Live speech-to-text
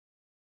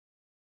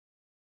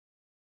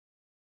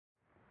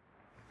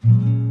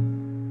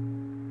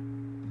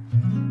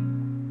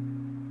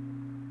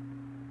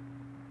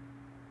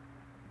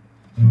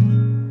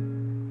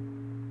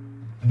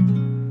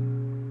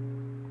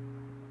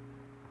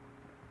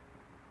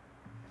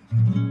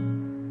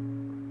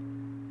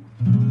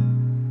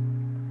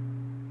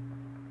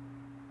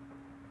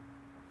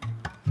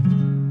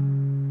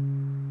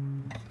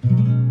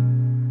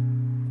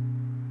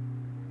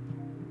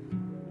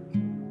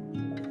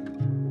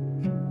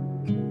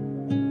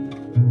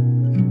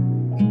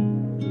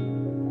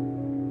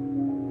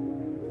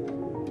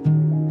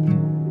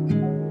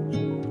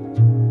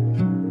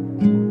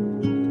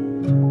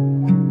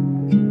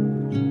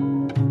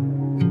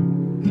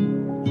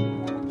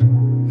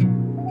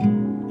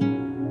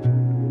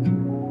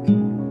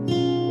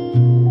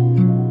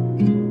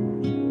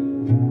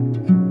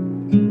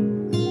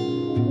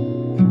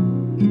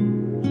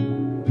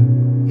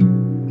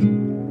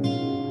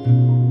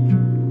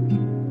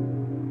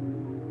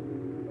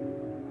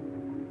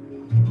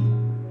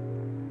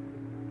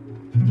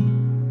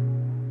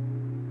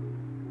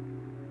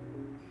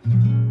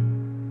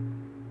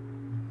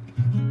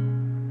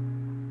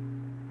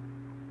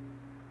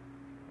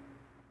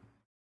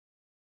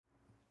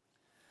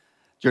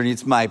Journey,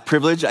 it's my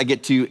privilege. I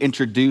get to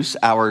introduce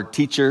our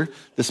teacher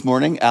this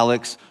morning,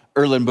 Alex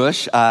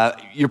Erlenbush.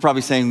 You're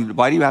probably saying,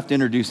 why do you have to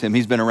introduce him?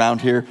 He's been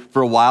around here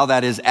for a while.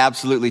 That is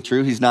absolutely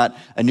true. He's not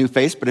a new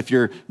face, but if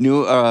you're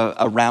new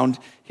around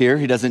here,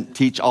 he doesn't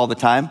teach all the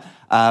time.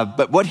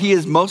 But what he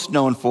is most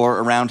known for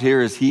around here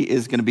is he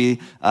is going to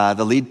be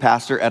the lead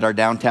pastor at our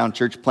downtown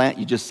church plant.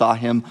 You just saw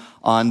him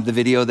on the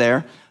video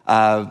there.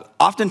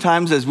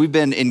 Oftentimes, as we've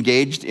been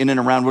engaged in and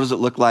around, what does it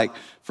look like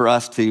for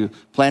us to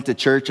plant a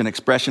church, an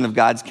expression of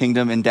God's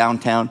kingdom in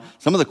downtown?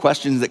 Some of the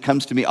questions that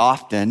comes to me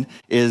often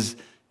is,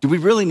 do we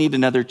really need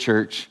another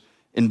church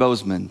in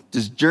Bozeman?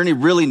 Does Journey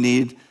really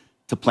need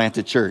to plant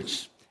a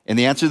church? And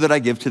the answer that I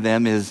give to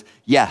them is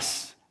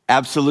yes,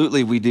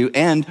 absolutely we do.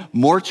 And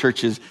more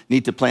churches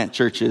need to plant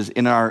churches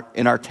in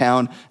our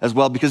town as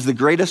well, because the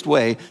greatest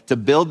way to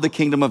build the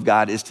kingdom of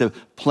God is to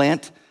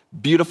plant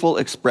beautiful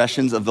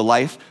expressions of the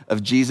life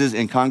of Jesus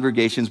in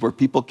congregations where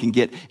people can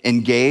get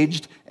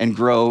engaged and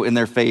grow in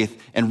their faith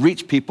and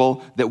reach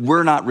people that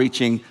we're not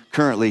reaching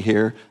currently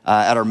here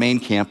at our main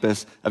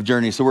campus of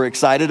Journey. So we're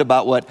excited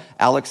about what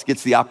Alex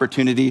gets the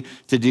opportunity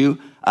to do.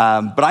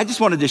 But I just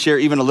wanted to share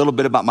even a little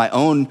bit about my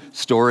own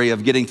story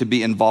of getting to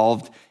be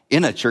involved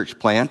in a church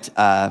plant.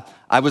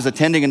 I was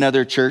attending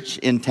another church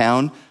in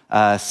town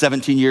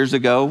 17 years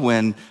ago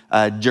when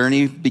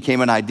Journey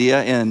became an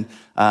idea in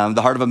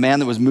the heart of a man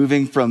that was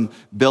moving from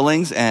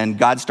Billings, and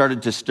God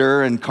started to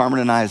stir in Carmen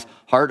and I's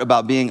heart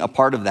about being a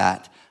part of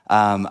that.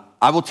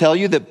 I will tell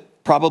you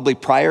that probably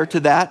prior to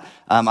that,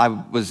 I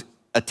was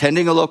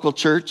attending a local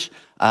church,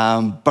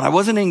 but I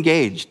wasn't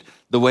engaged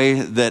the way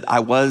that I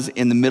was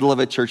in the middle of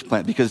a church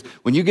plant. Because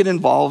when you get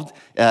involved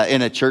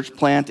in a church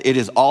plant, it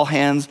is all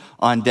hands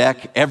on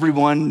deck.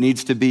 Everyone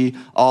needs to be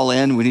all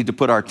in. We need to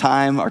put our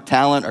time, our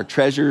talent, our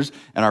treasures,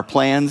 and our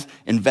plans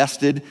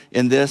invested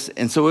in this.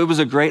 And so it was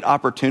a great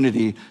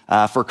opportunity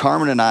for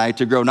Carmen and I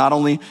to grow not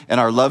only in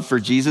our love for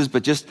Jesus,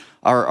 but just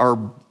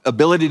our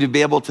ability to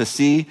be able to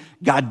see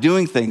God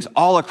doing things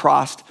all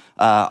across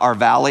our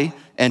valley,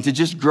 and to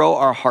just grow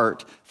our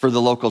heart for the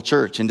local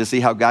church and to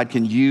see how God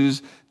can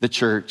use the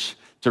church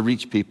to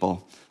reach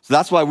people. So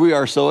that's why we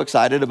are so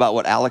excited about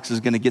what Alex is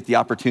going to get the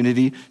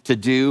opportunity to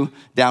do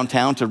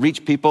downtown, to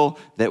reach people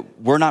that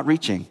we're not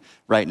reaching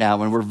right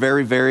now. And we're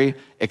very, very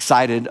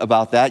excited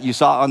about that. You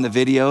saw on the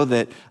video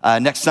that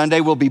next Sunday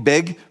will be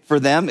big for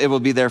them. It will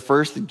be their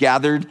first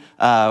gathered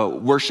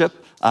worship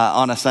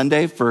on a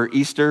Sunday for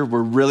Easter.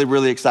 We're really,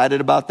 really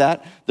excited about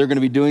that. They're going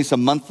to be doing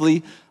some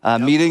monthly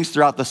meetings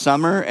throughout the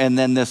summer. And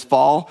then this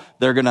fall,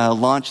 they're going to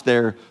launch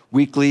their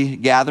weekly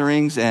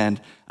gatherings.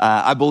 And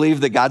I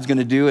believe that God's going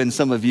to do in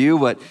some of you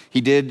what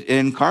he did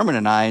in Carmen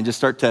and I, and just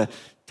start to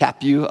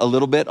tap you a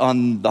little bit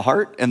on the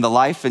heart and the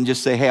life and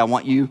just say, hey, I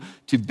want you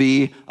to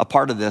be a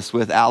part of this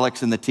with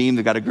Alex and the team.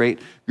 They've got a great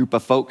group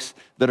of folks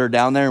that are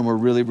down there, and we're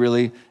really,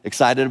 really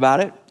excited about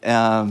it.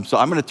 So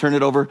I'm going to turn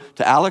it over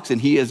to Alex, and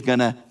he is going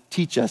to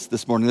teach us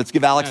this morning. Let's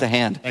give Alex a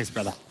hand. Thanks,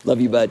 brother.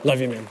 Love you, bud. Love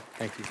you, man.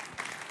 Thank you.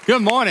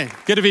 Good morning.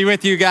 Good to be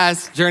with you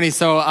guys. Journey,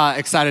 so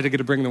excited to get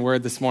to bring the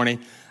word this morning.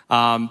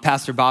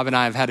 Pastor Bob and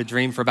I have had a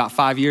dream for about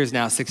 5 years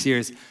now, 6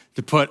 years,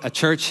 to put a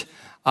church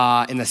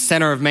in the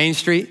center of Main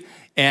Street.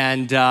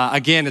 And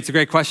again, it's a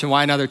great question.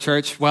 Why another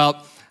church?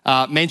 Well,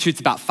 Main Street's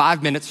about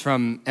 5 minutes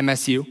from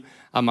MSU,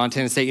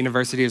 Montana State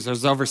University.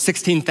 There's over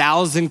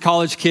 16,000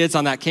 college kids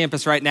on that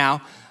campus right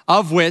now,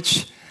 of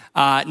which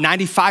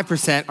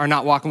 95% are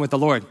not walking with the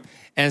Lord.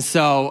 And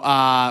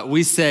so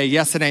we say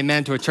yes and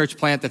amen to a church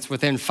plant that's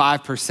within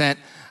 5 minutes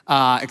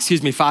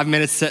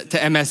to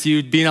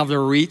MSU, being able to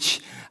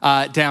reach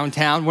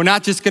downtown. We're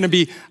not just going to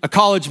be a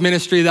college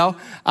ministry, though.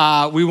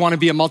 We want to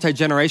be a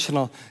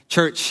multi-generational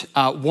church.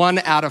 1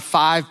 out of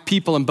 5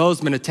 people in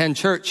Bozeman attend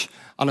church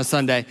on a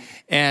Sunday.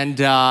 And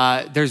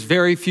there's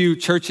very few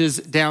churches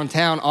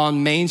downtown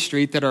on Main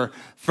Street that are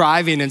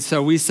thriving. And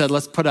so we said,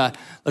 let's put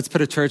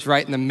a church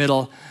right in the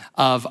middle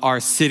of our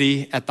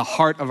city, at the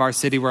heart of our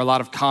city, where a lot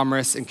of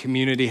commerce and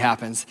community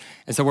happens.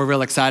 And so we're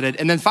real excited.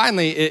 And then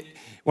finally,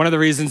 one of the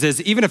reasons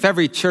is, even if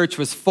every church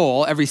was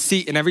full, every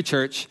seat in every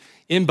church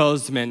in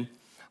Bozeman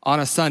on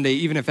a Sunday,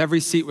 even if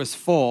every seat was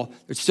full,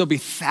 there'd still be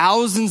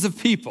thousands of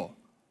people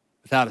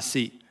without a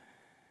seat.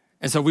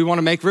 And so we want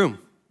to make room.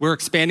 We're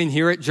expanding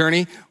here at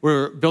Journey.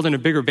 We're building a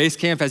bigger base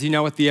camp, as you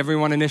know, with the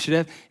Everyone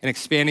Initiative, and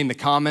expanding the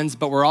Commons,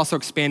 but we're also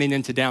expanding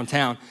into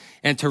downtown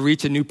and to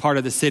reach a new part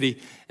of the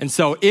city. And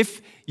so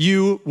if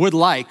you would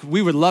like,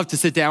 we would love to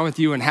sit down with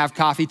you and have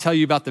coffee, tell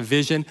you about the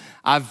vision.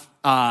 I've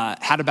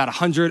had about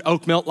 100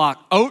 oat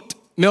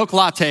milk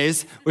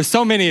lattes with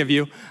so many of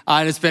you,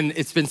 and it's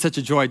been such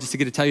a joy just to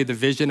get to tell you the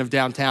vision of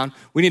downtown.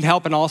 We need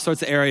help in all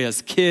sorts of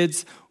areas: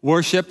 kids,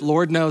 worship,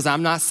 Lord knows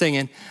I'm not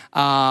singing,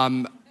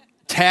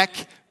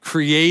 tech,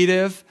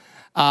 creative,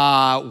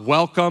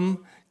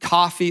 welcome,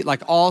 coffee,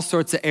 like all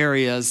sorts of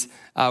areas.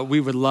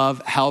 We would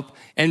love help.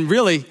 And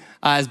really,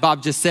 as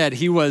Bob just said,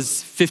 he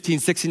was 15,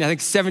 16, I think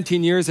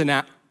 17 years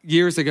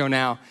ago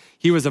now,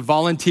 he was a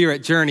volunteer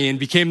at Journey and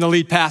became the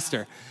lead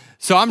pastor.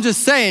 So I'm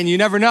just saying, you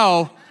never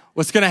know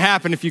what's going to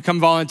happen if you come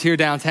volunteer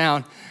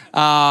downtown.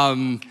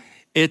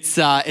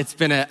 It's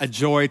been a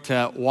joy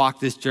to walk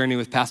this journey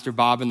with Pastor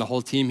Bob and the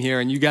whole team here.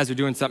 And you guys are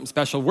doing something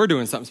special. We're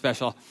doing something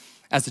special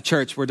as a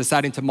church. We're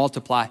deciding to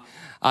multiply,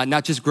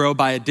 not just grow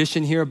by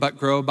addition here, but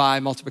grow by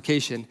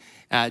multiplication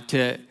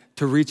to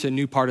reach a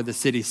new part of the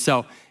city.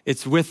 So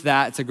it's with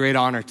that, it's a great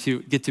honor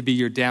to get to be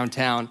your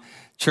downtown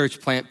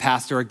church plant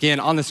pastor. Again,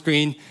 on the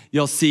screen,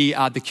 you'll see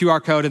the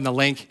QR code and the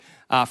link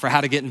for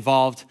how to get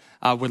involved.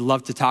 Would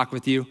love to talk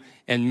with you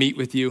and meet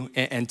with you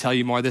and tell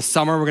you more. This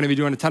summer, we're going to be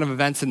doing a ton of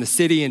events in the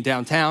city and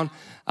downtown,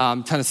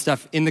 ton of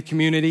stuff in the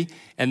community.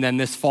 And then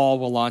this fall,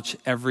 we'll launch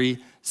every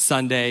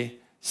Sunday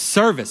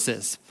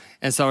services.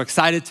 And so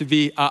excited to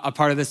be a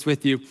part of this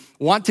with you.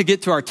 Want to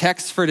get to our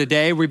text for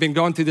today. We've been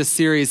going through this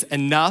series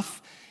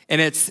enough, and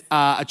it's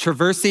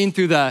traversing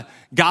through the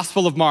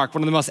Gospel of Mark,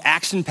 one of the most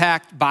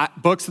action-packed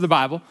books of the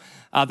Bible,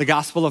 the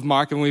Gospel of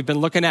Mark. And we've been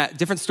looking at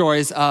different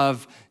stories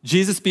of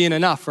Jesus being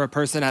enough for a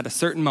person at a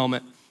certain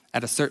moment,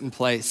 at a certain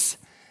place,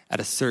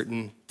 at a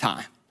certain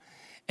time.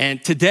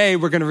 And today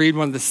we're going to read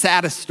one of the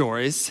saddest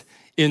stories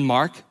in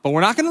Mark, but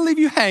we're not going to leave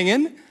you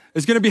hanging.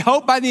 There's going to be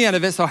hope by the end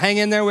of it, so hang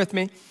in there with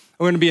me.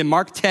 We're going to be in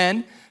Mark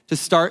 10 to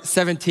start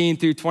 17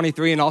 through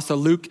 23, and also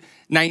Luke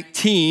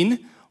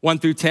 19, 1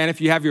 through 10.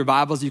 If you have your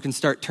Bibles, you can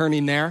start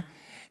turning there.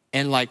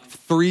 And like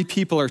 3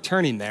 people are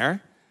turning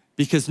there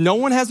because no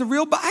one has a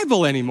real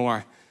Bible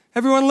anymore.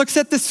 Everyone looks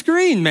at the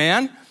screen,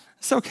 man.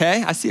 It's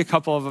okay. I see a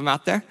couple of them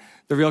out there.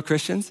 The real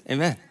Christians.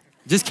 Amen.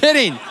 Just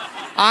kidding.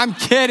 I'm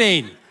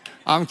kidding.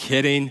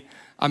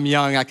 I'm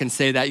young. I can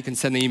say that. You can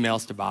send the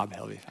emails to Bob.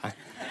 He'll be fine.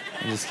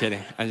 I'm just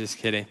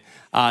kidding.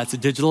 It's a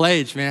digital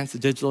age, man. It's a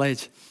digital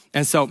age.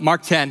 And so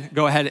Mark 10,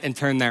 go ahead and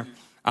turn there.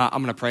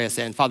 I'm going to pray us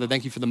in. Father,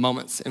 thank you for the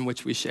moments in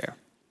which we share.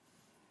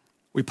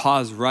 We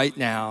pause right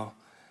now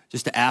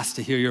just to ask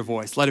to hear your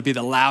voice. Let it be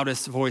the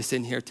loudest voice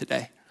in here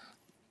today.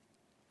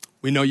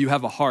 We know you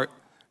have a heart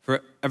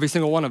for every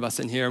single one of us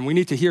in here, and we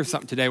need to hear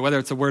something today, whether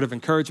it's a word of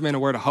encouragement, a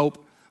word of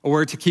hope, a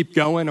word to keep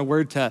going, a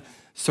word to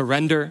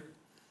surrender,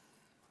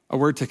 a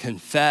word to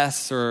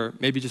confess, or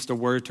maybe just a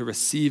word to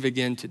receive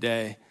again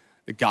today,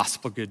 the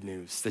gospel good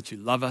news that you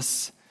love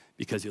us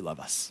because you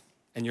love us.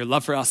 And your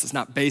love for us is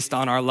not based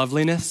on our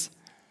loveliness,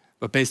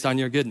 but based on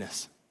your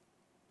goodness.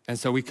 And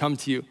so we come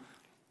to you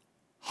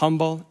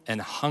humble and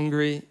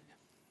hungry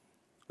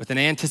with an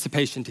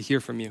anticipation to hear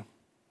from you.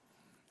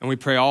 And we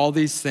pray all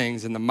these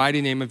things in the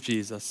mighty name of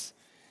Jesus.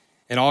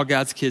 And all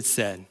God's kids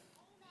said,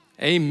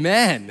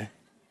 amen.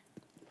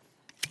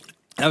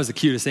 That was the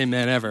cutest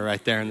amen ever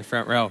right there in the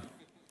front row.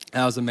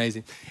 That was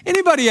amazing.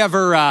 Anybody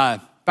ever,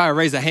 by a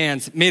raise of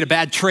hands, made a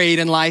bad trade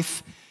in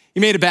life? You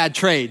made a bad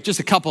trade.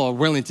 Just a couple are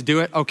willing to do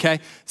it, okay?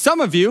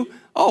 Some of you,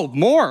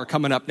 more are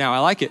coming up now. I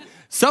like it.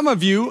 Some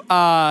of you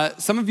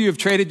have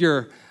traded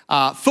your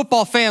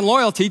football fan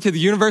loyalty to the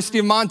University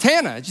of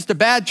Montana. Just a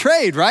bad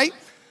trade, right?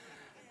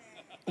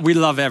 We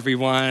love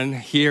everyone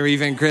here,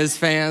 even Grizz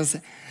fans.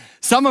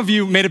 Some of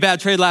you made a bad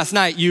trade last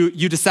night.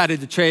 You decided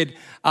to trade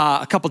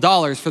a couple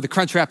dollars for the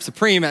Crunchwrap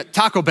Supreme at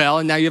Taco Bell,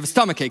 and now you have a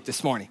stomachache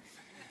this morning.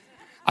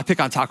 I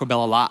pick on Taco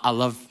Bell a lot.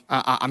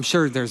 I'm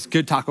sure there's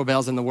good Taco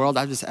Bells in the world.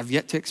 I've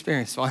yet to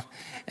experience one.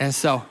 And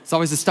so it's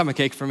always a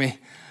stomachache for me.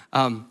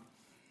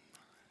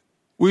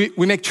 We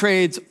make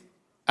trades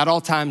at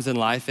all times in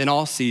life, in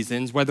all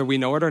seasons, whether we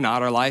know it or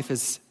not. Our life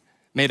is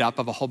made up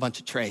of a whole bunch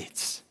of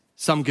trades,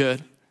 some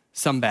good,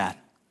 some bad.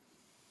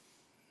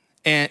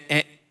 And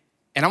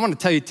I want to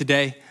tell you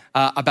today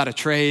about a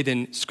trade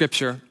in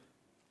Scripture.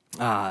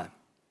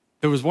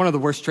 It was one of the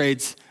worst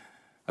trades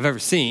I've ever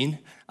seen,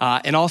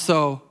 and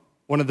also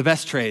one of the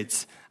best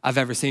trades I've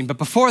ever seen. But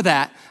before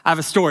that, I have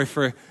a story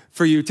for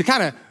you to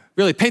kind of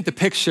really paint the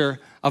picture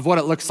of what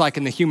it looks like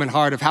in the human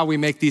heart, of how we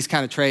make these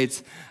kind of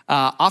trades.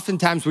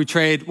 Oftentimes we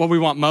trade what we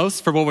want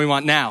most for what we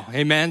want now.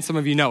 Amen? Some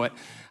of you know it.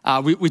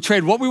 We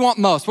trade what we want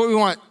most, what we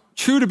want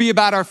true to be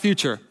about our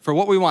future, for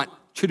what we want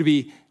true to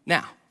be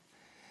now.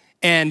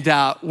 And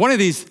one of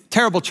these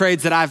terrible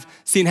trades that I've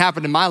seen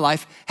happen in my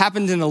life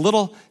happened in a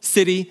little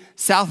city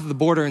south of the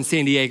border in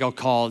San Diego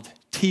called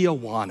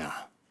Tijuana.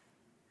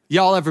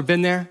 Y'all ever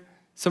been there?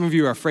 Some of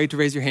you are afraid to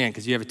raise your hand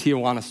because you have a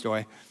Tijuana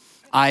story.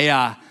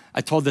 I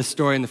told this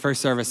story in the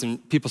first service,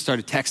 and people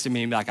started texting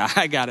me and be like,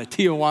 I got a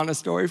Tijuana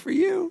story for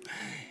you.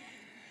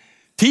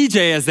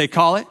 TJ, as they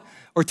call it,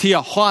 or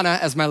Tijuana,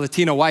 as my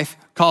Latino wife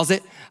calls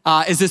it,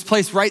 is this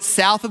place right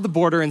south of the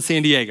border in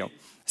San Diego.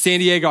 San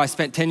Diego, I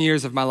spent 10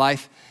 years of my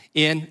life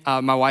in.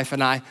 My wife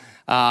and I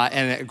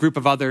and a group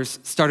of others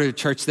started a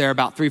church there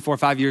about 3, 4,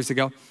 5 years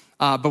ago.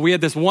 But we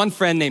had this one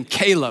friend named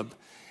Caleb.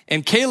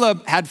 And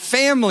Caleb had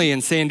family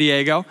in San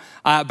Diego,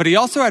 but he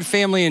also had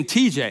family in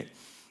TJ.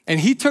 And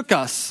he took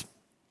us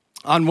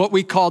on what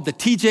we called the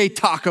TJ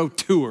Taco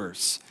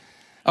Tours.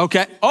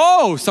 Okay.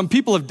 Oh, some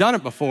people have done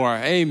it before.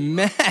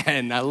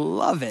 Amen. I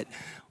love it.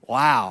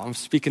 Wow. I'm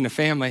speaking to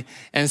family.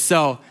 And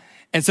so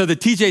the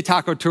TJ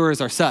Taco Tours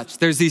are such.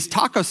 There's these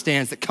taco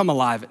stands that come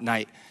alive at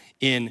night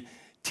in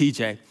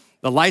TJ.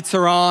 The lights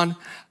are on.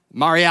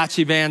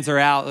 Mariachi bands are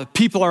out. The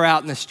people are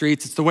out in the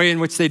streets. It's the way in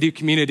which they do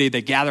community.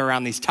 They gather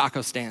around these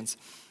taco stands.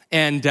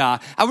 And I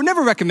would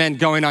never recommend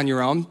going on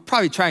your own.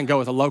 Probably try and go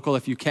with a local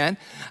if you can.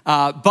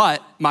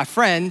 But my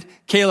friend,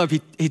 Caleb,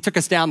 he took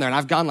us down there. And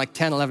I've gone like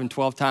 10, 11,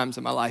 12 times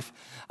in my life.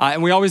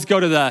 And we always go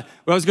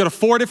to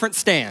 4 different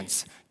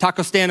stands.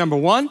 Taco stand number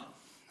 1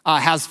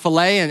 has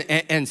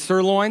filet and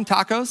sirloin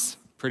tacos.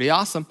 Pretty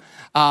awesome.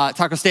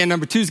 Taco stand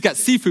number 2's got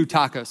seafood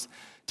tacos.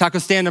 Taco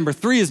stand number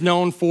 3 is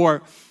known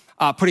for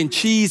putting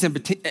cheese in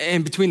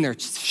between their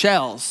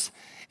shells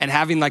and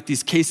having like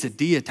these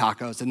quesadilla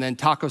tacos. And then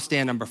taco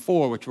stand number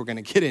 4, which we're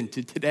gonna get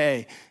into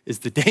today, is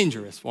the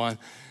dangerous one.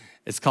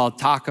 It's called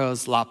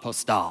Tacos La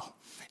Postal.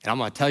 And I'm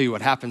gonna tell you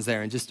what happens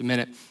there in just a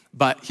minute.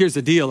 But here's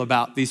the deal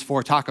about these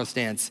 4 taco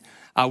stands.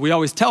 We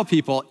always tell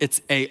people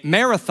it's a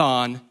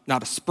marathon,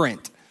 not a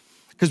sprint.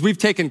 Because we've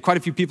taken quite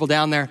a few people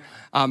down there,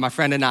 my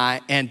friend and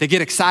I, and they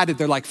get excited.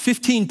 They're like,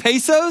 15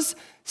 pesos?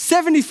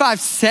 75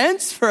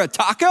 cents for a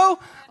taco?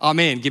 Oh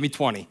man, give me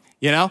 20,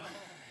 you know?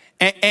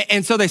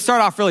 And so they start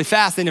off really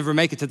fast. They never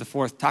make it to the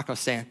 4th taco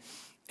stand.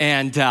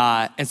 And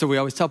so we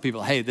always tell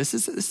people, hey, this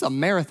is a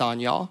marathon,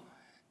 y'all,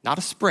 not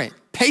a sprint.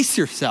 Pace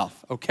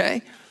yourself,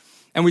 okay?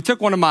 And we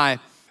took one of my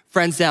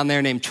friends down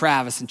there named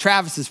Travis, and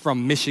Travis is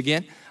from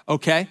Michigan,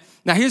 okay?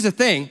 Now here's the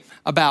thing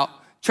about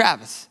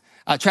Travis.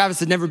 Travis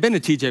had never been to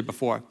TJ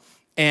before.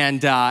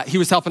 And he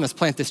was helping us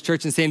plant this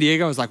church in San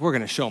Diego. I was like, we're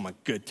gonna show him a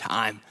good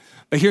time.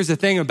 But here's the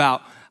thing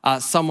about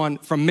someone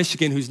from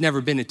Michigan who's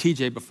never been to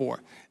TJ before.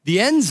 The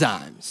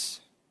enzymes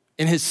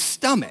in his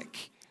stomach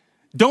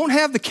don't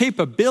have the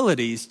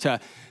capabilities to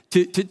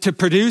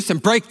produce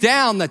and break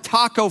down the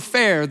taco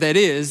fare that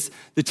is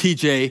the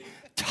TJ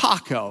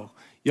Taco.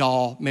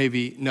 Y'all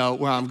maybe know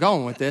where I'm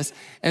going with this.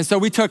 And so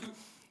we took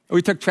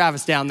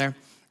Travis down there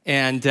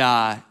and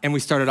we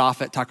started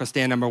off at taco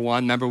stand number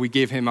 1. Remember, we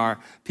gave him our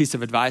piece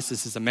of advice.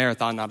 This is a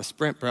marathon, not a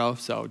sprint, bro.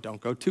 So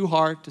don't go too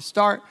hard to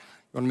start.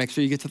 You want to make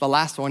sure you get to the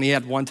last one. He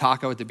had 1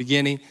 taco at the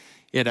beginning.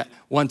 He had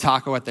 1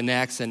 taco at the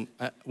next and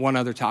 1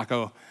 other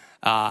taco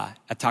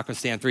at taco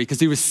stand 3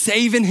 because he was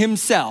saving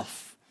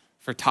himself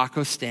for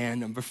taco stand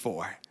number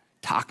 4,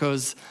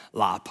 Tacos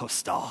La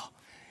Postal.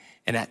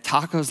 And at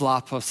Tacos La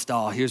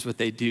Postal, here's what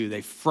they do.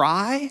 They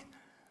fry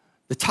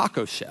the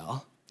taco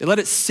shell. They let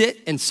it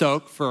sit and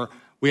soak for,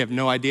 we have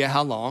no idea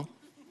how long,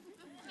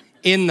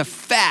 in the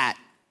fat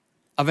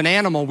of an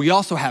animal we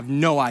also have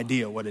no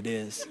idea what it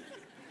is.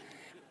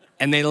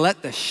 And they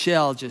let the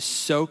shell just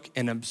soak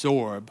and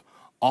absorb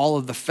all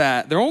of the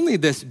fat. They're only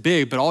this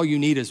big, but all you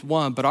need is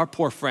 1. But our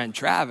poor friend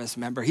Travis,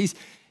 remember,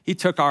 he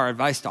took our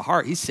advice to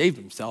heart. He saved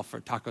himself for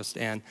taco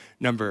stand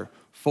number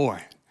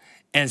 4.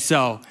 And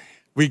so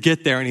we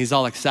get there and he's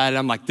all excited.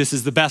 I'm like, this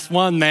is the best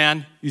one,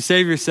 man. You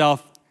save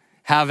yourself,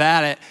 have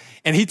at it.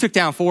 And he took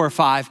down 4 or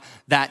 5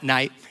 that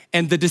night.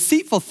 And the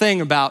deceitful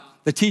thing about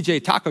the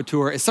TJ Taco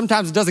Tour is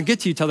sometimes it doesn't get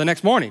to you till the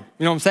next morning.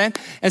 You know what I'm saying?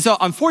 And so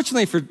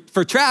unfortunately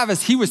for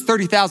Travis, he was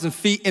 30,000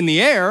 feet in the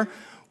air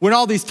when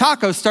all these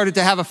tacos started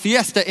to have a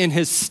fiesta in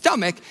his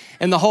stomach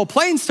and the whole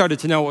plane started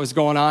to know what was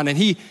going on. And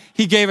he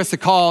gave us a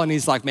call and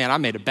he's like, man, I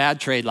made a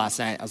bad trade last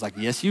night. I was like,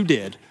 yes, you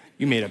did.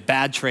 You made a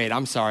bad trade.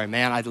 I'm sorry,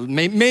 man.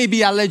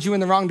 Maybe I led you in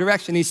the wrong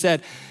direction. He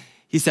said,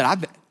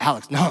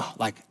 Alex,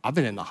 I've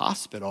been in the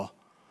hospital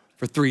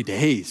for 3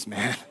 days,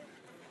 man.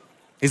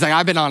 He's like,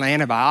 I've been on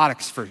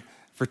antibiotics for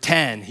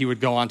 10, he would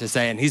go on to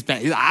say,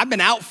 and I've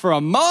been out for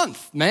a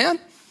month, man.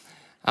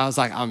 I was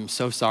like, I'm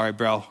so sorry,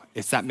 bro.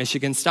 It's that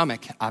Michigan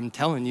stomach. I'm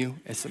telling you,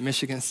 it's a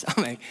Michigan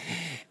stomach.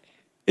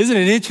 Isn't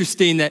it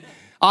interesting that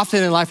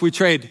often in life we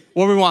trade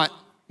what we want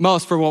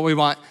most for what we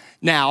want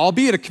now?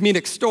 Albeit a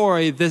comedic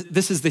story,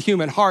 this is the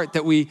human heart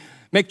that we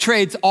make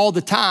trades all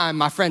the time.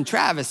 My friend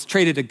Travis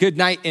traded a good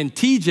night in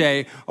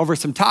TJ over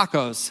some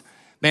tacos,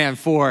 man,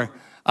 for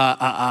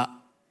a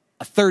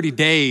 30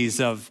 days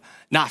of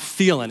not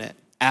feeling it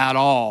at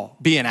all,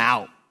 being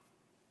out,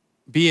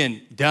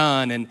 being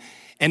done.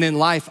 And in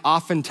life,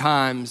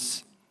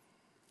 oftentimes,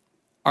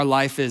 our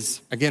life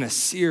is, again, a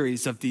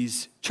series of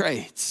these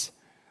traits.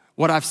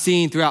 What I've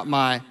seen throughout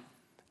my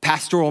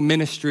pastoral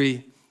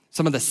ministry,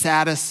 some of the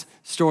saddest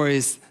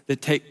stories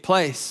that take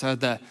place are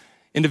the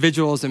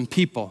individuals and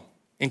people,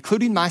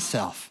 including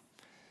myself,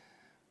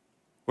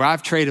 where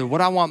I've traded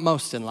what I want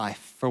most in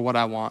life for what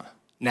I want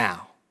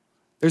now.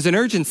 There's an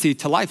urgency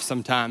to life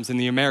sometimes in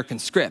the American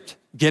script.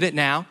 Get it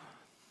now.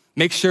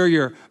 Make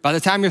sure by the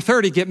time you're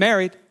 30, get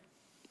married.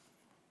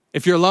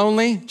 If you're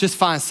lonely, just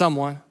find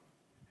someone.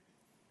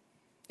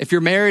 If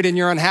you're married and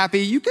you're unhappy,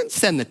 you can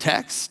send the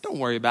text. Don't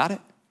worry about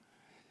it.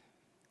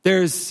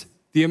 There's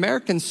the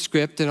American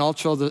script and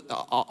also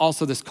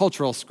this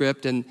cultural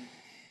script and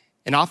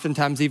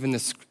oftentimes even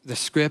the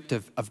script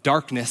of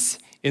darkness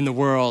in the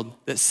world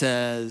that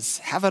says,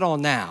 have it all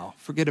now.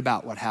 Forget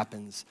about what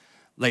happens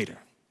later.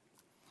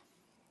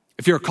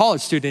 If you're a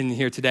college student in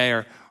here today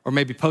or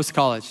maybe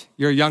post-college,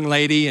 you're a young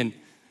lady and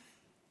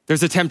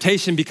there's a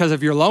temptation because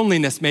of your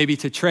loneliness maybe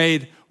to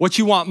trade what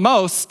you want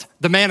most,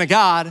 the man of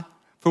God,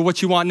 for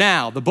what you want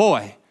now, the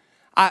boy.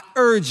 I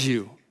urge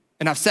you,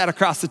 and I've sat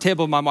across the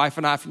table with my wife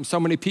and I from so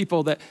many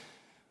people that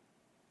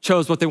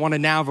chose what they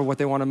wanted now over what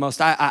they wanted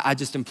most. I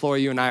just implore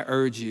you and I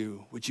urge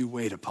you, would you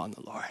wait upon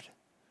the Lord?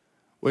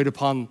 Wait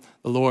upon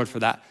the Lord for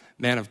that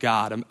man of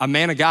God. A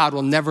man of God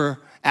will never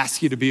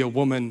ask you to be a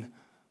woman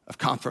of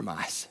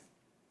compromise.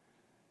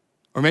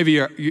 Or maybe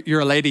you're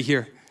a lady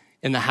here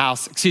in the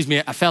house,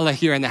 a fella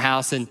here in the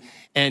house,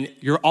 and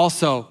you're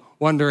also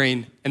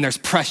wondering, and there's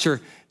pressure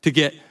to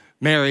get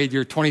married.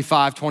 You're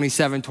 25,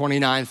 27,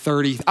 29,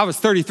 30. I was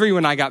 33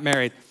 when I got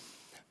married.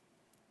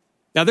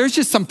 Now, there's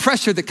just some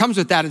pressure that comes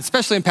with that,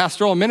 especially in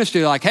pastoral ministry.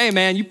 They're like, hey,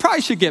 man, you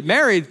probably should get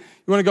married.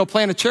 You want to go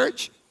plant a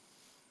church?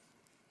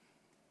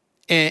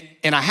 And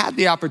I had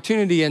the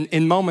opportunity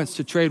in moments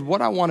to trade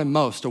what I wanted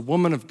most, a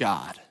woman of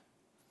God,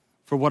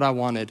 for what I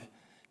wanted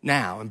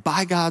now. And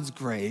by God's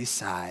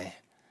grace, I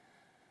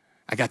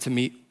got to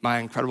meet my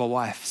incredible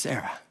wife,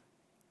 Sarah,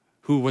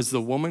 who was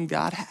the woman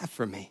God had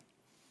for me.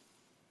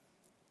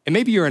 And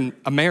maybe you're in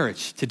a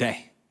marriage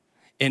today,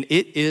 and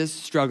it is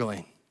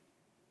struggling.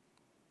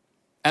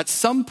 At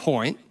some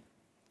point,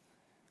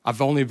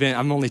 I'm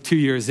only 2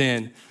 years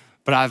in,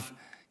 but I've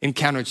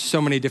encountered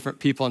so many different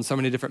people and so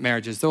many different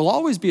marriages. There will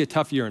always be a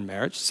tough year in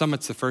marriage. Some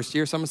it's the first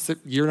year, some it's the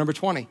year number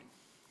 20.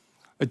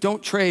 But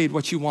don't trade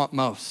what you want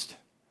most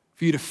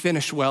for you to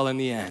finish well in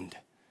the end,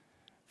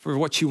 for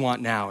what you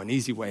want now, an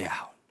easy way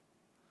out.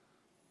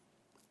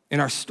 In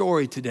our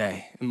story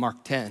today, in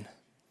Mark 10,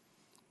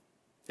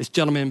 this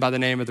gentleman by the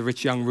name of the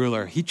rich young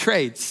ruler, he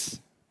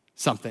trades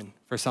something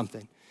for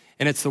something.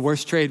 And it's the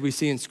worst trade we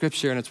see in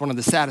Scripture, and it's one of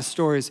the saddest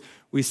stories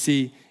we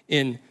see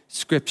in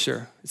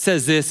Scripture. It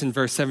says this in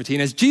verse 17,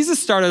 as Jesus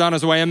started on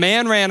his way, a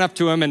man ran up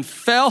to him and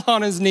fell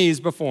on his knees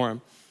before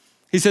him.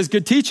 He says,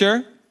 good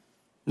teacher.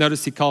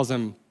 Notice he calls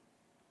him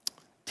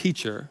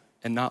teacher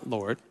and not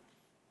Lord.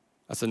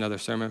 That's another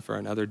sermon for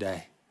another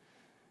day.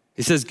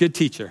 He says, good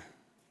teacher.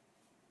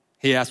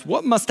 He asked,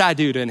 what must I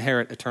do to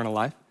inherit eternal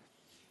life?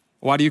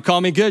 Why do you call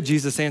me good?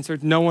 Jesus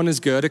answered, no one is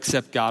good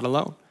except God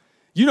alone.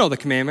 You know the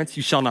commandments.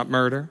 You shall not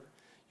murder.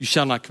 You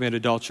shall not commit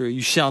adultery.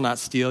 You shall not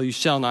steal. You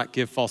shall not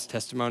give false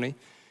testimony.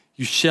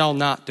 You shall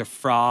not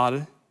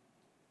defraud.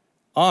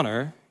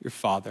 Honor your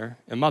father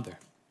and mother.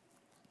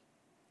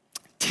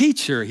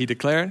 Teacher, he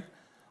declared,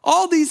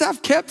 all these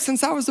I've kept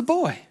since I was a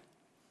boy.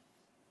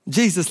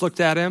 Jesus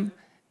looked at him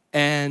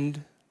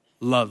and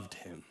loved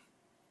him.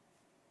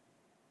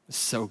 It's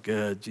so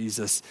good.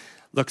 Jesus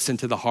looks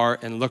into the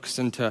heart and looks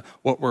into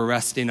what we're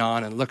resting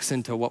on and looks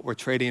into what we're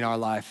trading our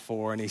life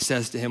for. And he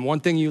says to him, one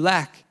thing you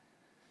lack.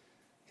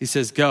 He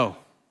says, go,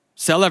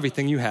 sell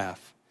everything you have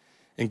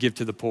and give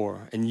to the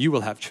poor, and you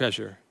will have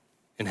treasure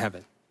in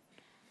heaven.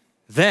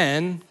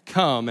 Then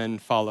come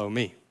and follow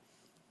me.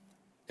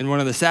 In one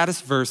of the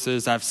saddest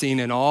verses I've seen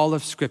in all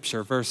of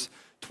Scripture, verse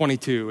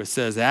 22, it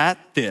says, at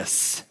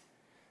this,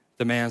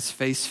 the man's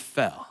face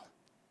fell.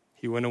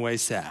 He went away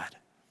sad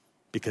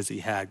because he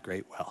had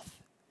great wealth.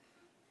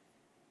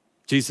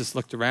 Jesus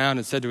looked around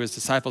and said to his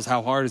disciples,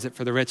 how hard is it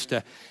for the rich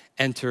to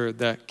enter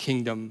the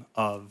kingdom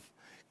of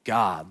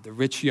God? The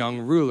rich young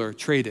ruler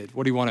traded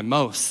what he wanted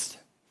most,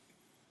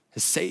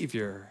 his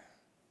Savior,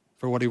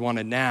 for what he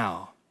wanted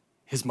now,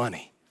 his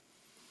money.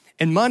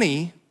 And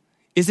money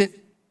isn't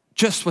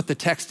just what the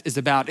text is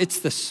about. It's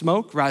the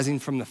smoke rising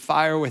from the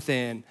fire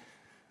within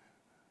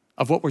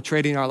of what we're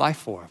trading our life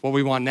for, what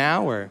we want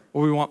now or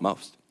what we want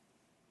most.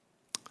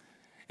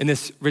 And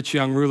this rich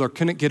young ruler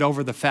couldn't get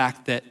over the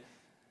fact that,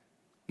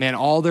 man,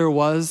 all there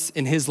was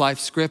in his life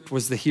script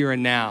was the here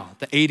and now,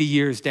 the 80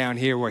 years down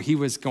here where he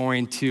was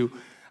going to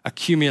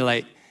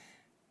accumulate,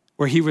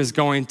 where he was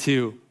going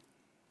to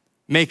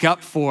make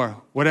up for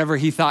whatever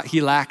he thought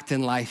he lacked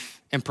in life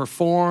and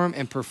perform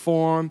and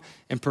perform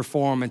and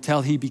perform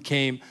until he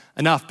became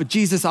enough. But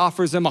Jesus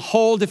offers him a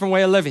whole different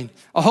way of living,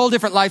 a whole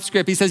different life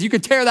script. He says, you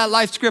can tear that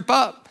life script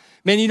up.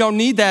 Man, you don't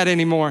need that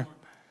anymore.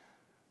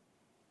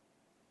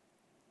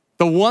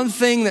 The one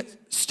thing that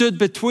stood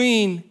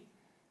between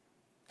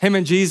him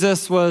and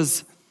Jesus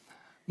was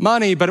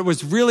money, but it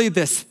was really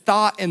this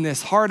thought and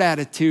this heart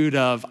attitude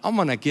of, I'm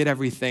gonna get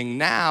everything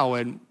now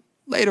and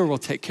later will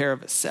take care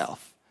of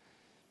itself.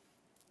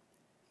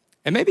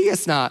 And maybe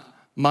it's not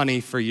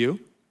money for you.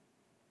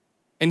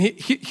 And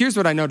here's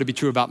what I know to be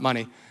true about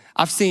money.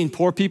 I've seen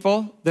poor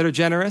people that are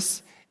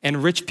generous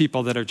and rich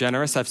people that are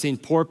generous. I've seen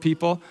poor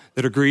people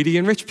that are greedy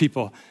and rich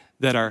people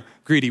that are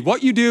greedy.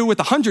 What you do with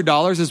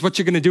 $100 is what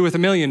you're gonna do with $1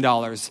 million.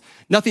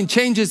 Nothing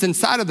changes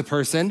inside of the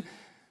person.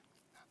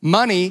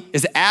 Money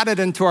is added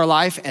into our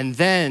life, and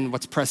then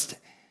what's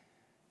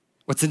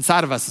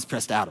inside of us is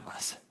pressed out of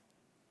us.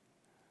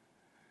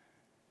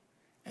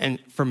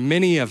 And for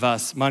many of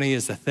us, money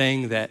is the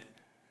thing that,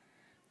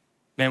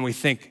 man, we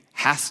think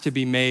has to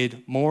be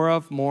made more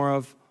of,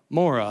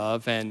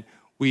 and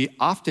we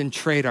often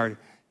trade our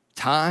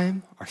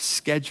time, our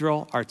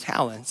schedule, our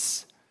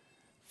talents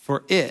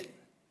for it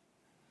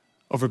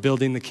over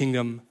building the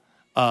kingdom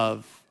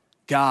of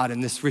God.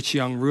 And this rich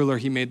young ruler,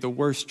 he made the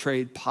worst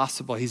trade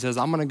possible. He says,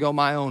 I'm gonna go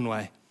my own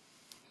way.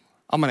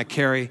 I'm gonna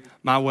carry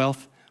my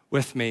wealth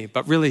with me.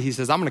 But really, he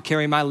says, I'm gonna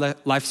carry my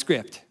life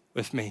script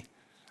with me.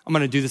 I'm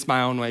gonna do this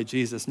my own way,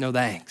 Jesus. No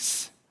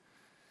thanks.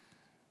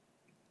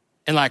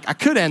 And I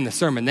could end the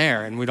sermon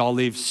there and we'd all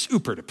leave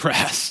super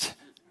depressed,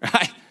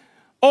 right?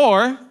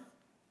 Or,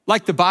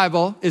 like the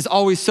Bible is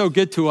always so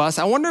good to us,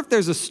 I wonder if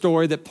there's a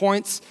story that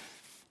points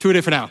to a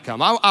different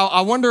outcome.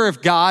 I wonder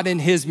if God, in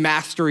his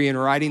mastery in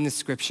writing the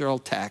scriptural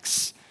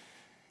texts,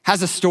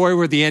 has a story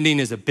where the ending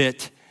is a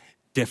bit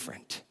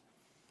different.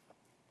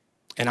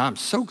 And I'm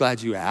so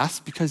glad you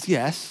asked, because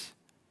yes,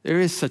 there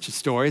is such a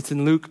story. It's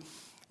in Luke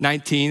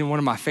 19, one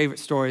of my favorite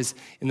stories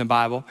in the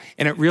Bible.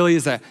 And it really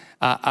is a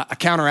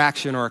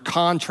counteraction or a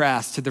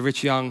contrast to the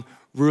rich young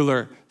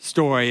ruler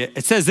story.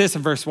 It says this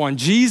in verse 1,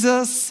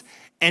 Jesus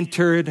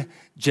entered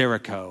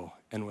Jericho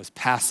and was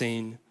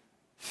passing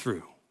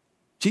through.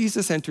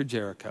 Jesus entered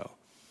Jericho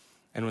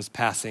and was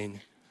passing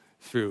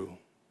through.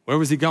 Where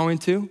was he going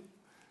to?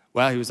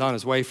 Well, he was on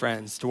his way,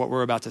 friends, to what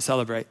we're about to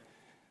celebrate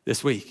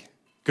this week,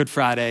 Good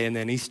Friday and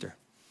then Easter.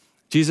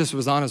 Jesus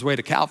was on his way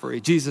to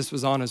Calvary. Jesus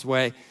was on his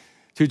way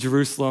to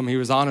Jerusalem. He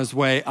was on his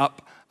way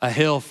up a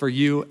hill for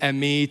you and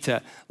me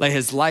to lay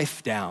his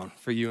life down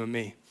for you and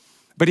me.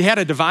 But he had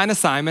a divine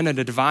assignment and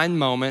a divine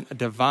moment, a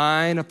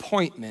divine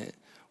appointment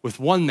with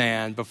one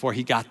man before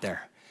he got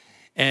there.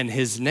 And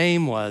his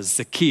name was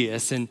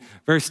Zacchaeus. In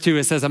verse 2,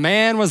 it says, a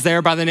man was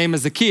there by the name of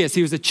Zacchaeus.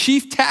 He was a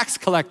chief tax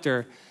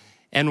collector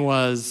and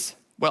was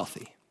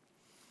wealthy.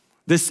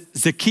 This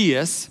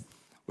Zacchaeus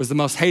was the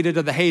most hated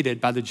of the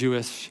hated by the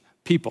Jewish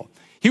people.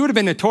 He would have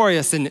been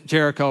notorious in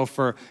Jericho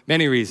for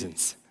many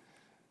reasons,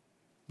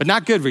 but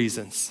not good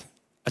reasons.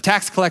 A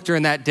tax collector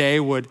in that day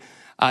would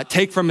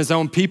take from his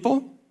own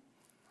people,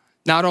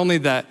 not only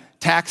the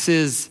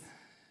taxes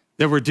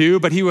that were due,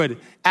 but he would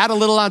add a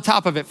little on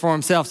top of it for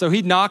himself. So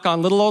he'd knock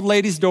on little old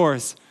ladies'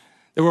 doors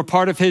that were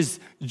part of his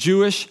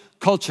Jewish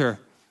culture,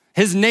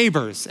 his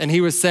neighbors, and he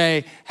would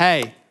say,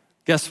 hey,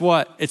 guess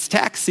what? It's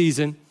tax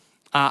season.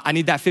 I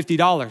need that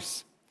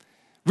 $50.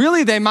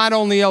 Really, they might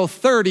only owe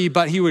 30,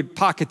 but he would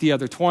pocket the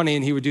other 20,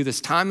 and he would do this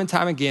time and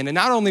time again. And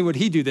not only would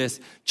he do this,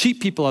 cheat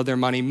people of their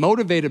money,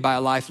 motivated by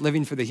a life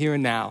living for the here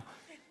and now,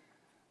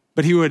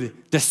 but he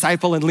would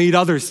disciple and lead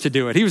others to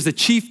do it. He was the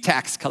chief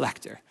tax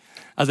collector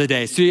of the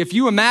day. So if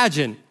you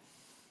imagine,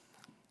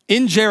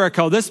 in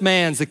Jericho, this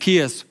man,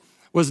 Zacchaeus,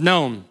 was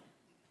known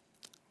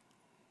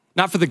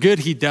not for the good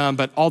he'd done,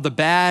 but all the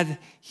bad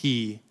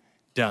he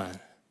done.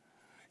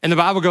 And the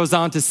Bible goes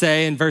on to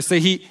say in verse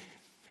 3,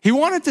 he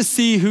wanted to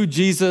see who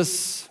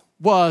Jesus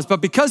was,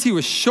 but because he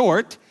was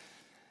short,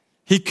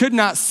 he could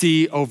not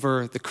see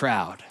over the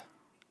crowd.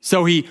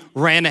 So he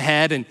ran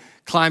ahead and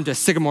climbed a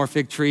sycamore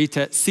fig tree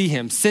to see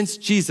him, since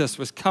Jesus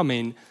was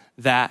coming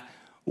that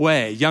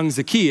way. Young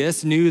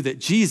Zacchaeus knew that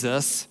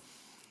Jesus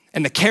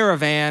and the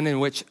caravan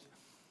in which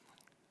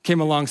came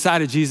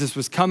alongside of Jesus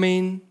was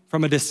coming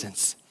from a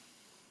distance.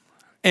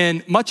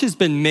 And much has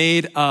been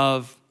made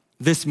of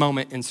this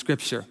moment in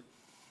Scripture.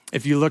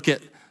 If you look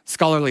at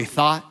scholarly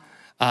thought,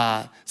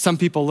 some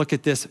people look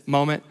at this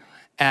moment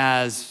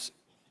as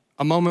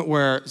a moment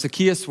where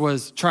Zacchaeus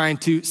was trying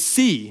to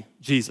see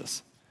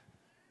Jesus.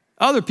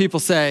 Other people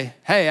say,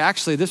 hey,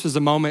 actually, this was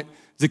a moment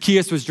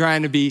Zacchaeus was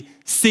trying to be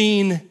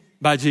seen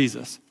by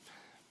Jesus.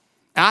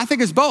 And I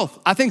think it's both.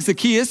 I think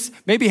Zacchaeus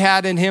maybe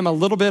had in him a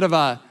little bit of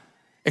a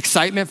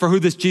excitement for who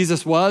this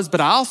Jesus was,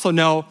 but I also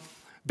know,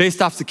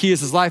 based off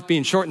Zacchaeus' life,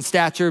 being short in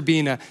stature,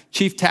 being a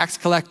chief tax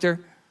collector,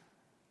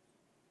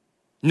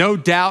 no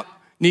doubt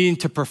needing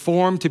to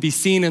perform to be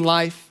seen in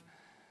life,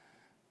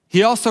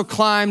 he also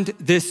climbed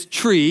this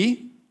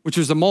tree, which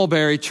was a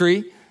mulberry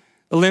tree.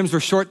 The limbs were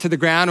short to the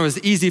ground. It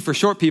was easy for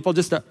short people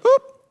just to,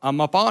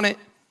 I'm up on it.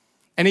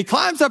 And he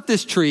climbs up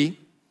this tree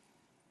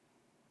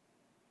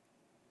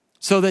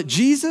so that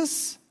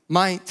Jesus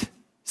might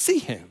see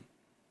him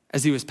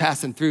as he was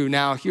passing through.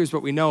 Now, here's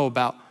what we know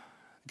about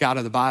God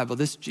of the Bible.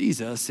 This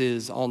Jesus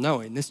is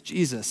all-knowing. This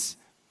Jesus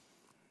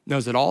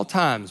knows at all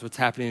times what's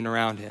happening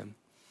around him.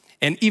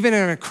 And even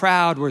in a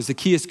crowd where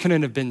Zacchaeus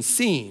couldn't have been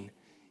seen,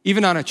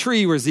 even on a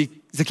tree where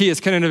Zacchaeus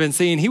couldn't have been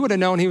seen, he would have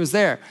known he was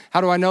there.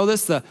 How do I know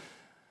this? A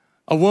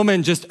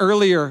woman just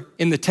earlier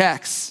in the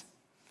text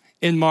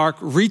in Mark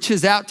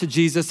reaches out to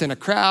Jesus in a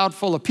crowd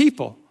full of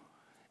people.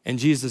 And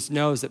Jesus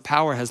knows that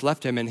power has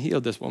left him and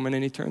healed this woman,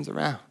 and he turns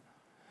around.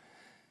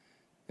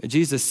 And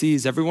Jesus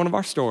sees every one of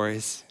our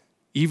stories,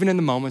 even in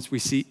the moments we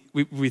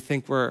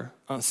think we're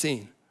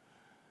unseen.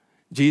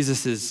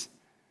 Jesus is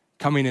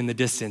coming in the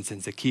distance,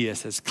 and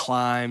Zacchaeus has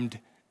climbed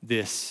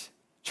this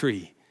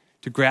tree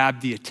to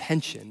grab the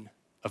attention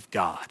of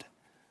God.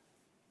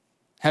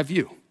 Have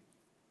you?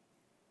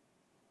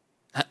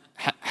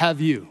 Have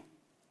you?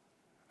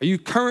 Are you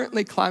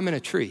currently climbing a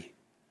tree?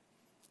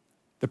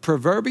 The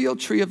proverbial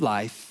tree of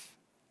life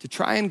to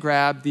try and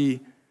grab the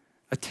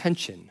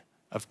attention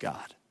of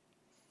God.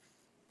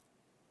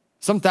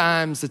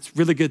 Sometimes it's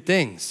really good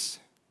things.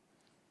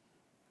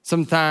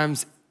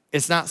 Sometimes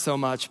it's not so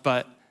much,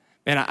 but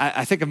man,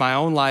 I think of my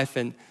own life,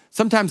 and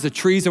sometimes the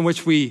trees in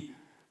which we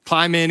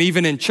climb in,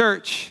 even in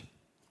church,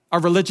 are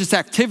religious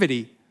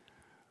activity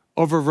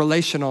over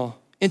relational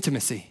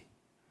intimacy.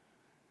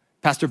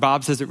 Pastor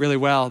Bob says it really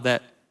well,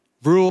 that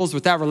rules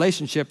without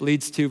relationship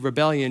leads to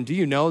rebellion. Do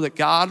you know that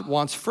God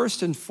wants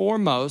first and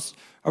foremost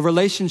a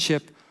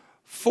relationship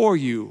for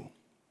you?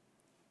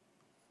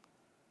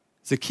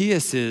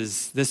 Zacchaeus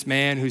is this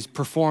man who's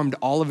performed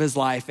all of his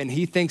life, and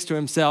he thinks to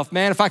himself,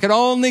 man, if I could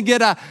only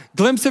get a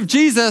glimpse of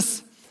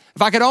Jesus,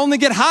 if I could only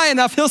get high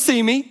enough, he'll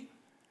see me.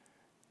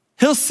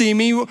 He'll see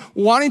me,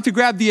 wanting to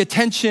grab the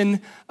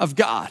attention of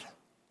God.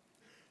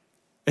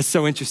 It's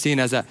so interesting.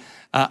 As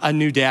a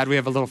new dad, we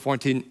have a little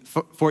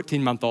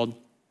 14-month-old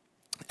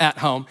at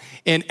home,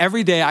 and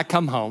every day I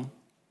come home,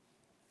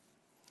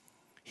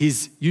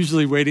 he's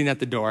usually waiting at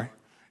the door,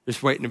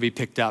 just waiting to be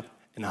picked up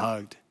and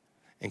hugged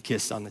and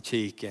kissed on the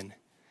cheek. And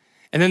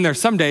then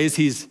there's some days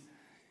he's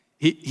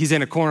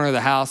in a corner of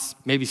the house,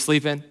 maybe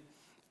sleeping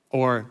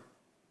or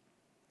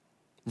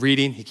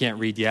reading. He can't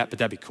read yet, but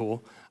that'd be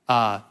cool.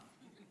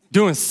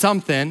 Doing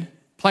something,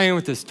 playing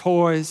with his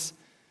toys.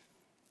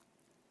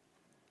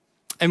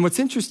 And what's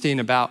interesting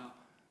about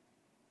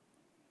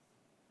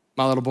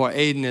my little boy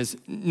Aiden is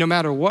no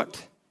matter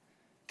what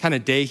kind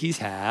of day he's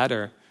had,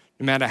 or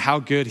no matter how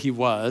good he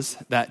was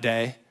that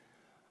day,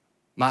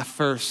 my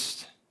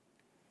first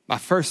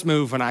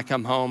move when I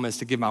come home is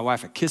to give my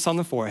wife a kiss on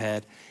the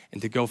forehead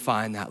and to go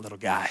find that little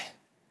guy.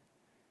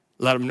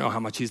 Let him know how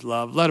much he's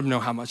loved. Let him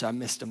know how much I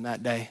missed him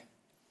that day.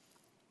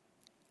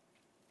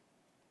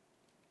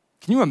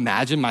 Can you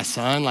imagine my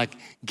son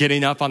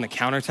getting up on the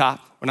countertop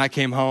when I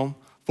came home,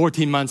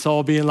 14 months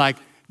old, being like,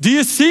 do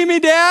you see me,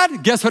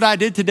 Dad? Guess what I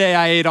did today?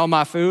 I ate all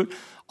my food.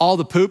 All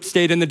the poop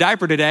stayed in the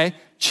diaper today.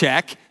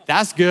 Check.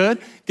 That's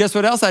good. Guess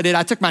what else I did?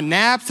 I took my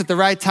naps at the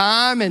right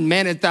time, and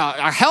man,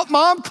 I helped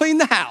Mom clean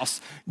the house.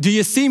 Do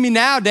you see me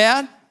now,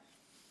 Dad?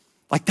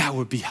 That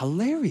would be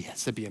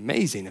hilarious. It'd be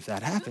amazing if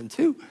that happened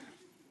too.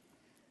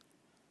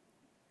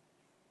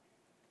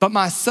 But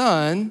my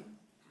son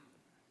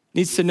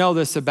needs to know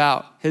this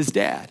about his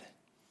dad.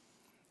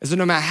 Is that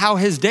no matter how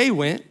his day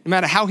went, no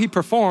matter how he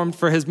performed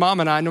for his mom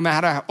and I, no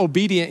matter how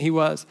obedient he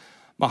was,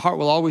 my heart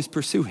will always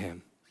pursue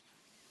him.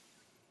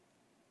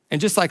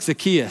 And just like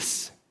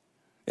Zacchaeus,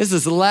 this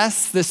is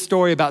less this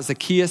story about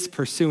Zacchaeus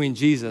pursuing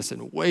Jesus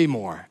and way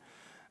more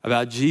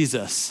about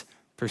Jesus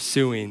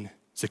pursuing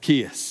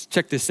Zacchaeus.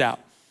 Check this out.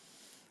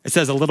 It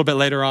says a little bit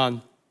later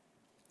on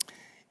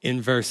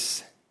in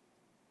verse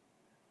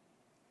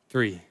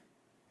 3.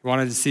 You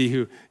wanted to see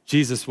who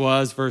Jesus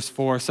was. Verse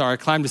 4,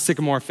 climbed a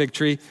sycamore fig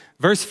tree.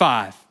 Verse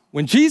 5,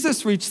 when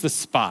Jesus reached the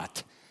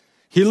spot,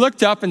 he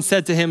looked up and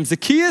said to him,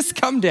 Zacchaeus,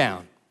 come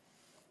down.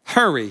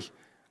 Hurry.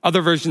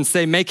 Other versions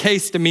say, make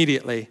haste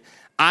immediately.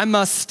 I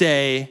must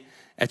stay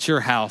at your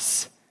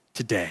house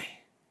today.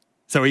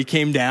 So he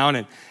came down,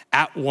 and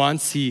at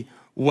once he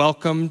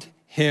welcomed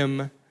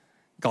him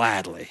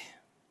gladly.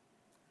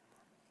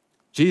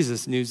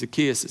 Jesus knew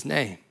Zacchaeus'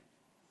 name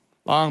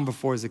long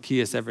before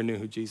Zacchaeus ever knew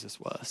who Jesus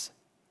was.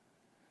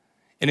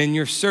 And in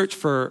your search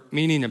for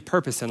meaning and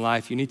purpose in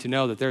life, you need to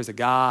know that there's a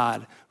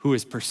God who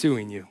is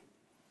pursuing you.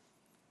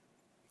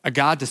 A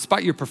God,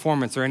 despite your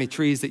performance or any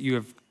trees that you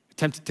have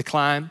attempted to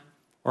climb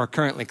or are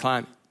currently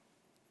climbing,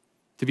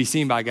 to be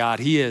seen by God.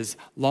 He is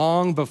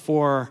long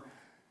before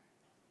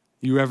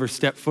you ever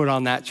step foot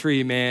on that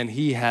tree, man,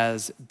 he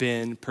has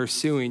been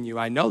pursuing you.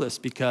 I know this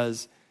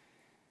because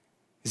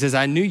he says,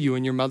 I knew you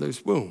in your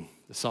mother's womb,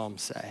 the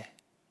Psalms say.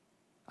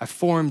 I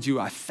formed you,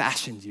 I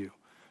fashioned you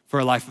for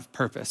a life of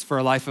purpose, for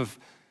a life of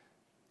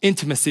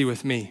intimacy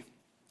with me.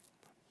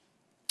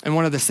 And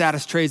one of the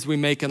saddest trades we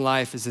make in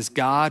life is this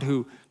God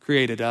who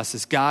created us,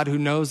 this God who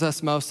knows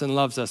us most and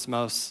loves us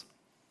most.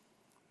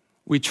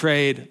 We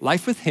trade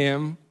life with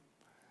him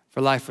for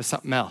life with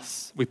something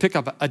else. We pick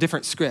up a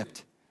different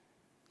script,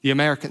 the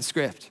American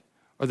script,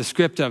 or the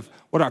script of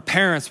what our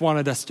parents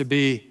wanted us to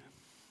be,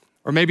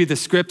 or maybe the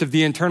script of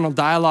the internal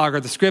dialogue, or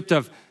the script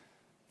of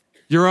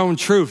your own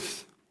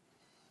truth.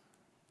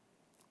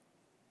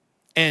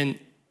 And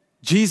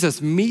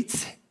Jesus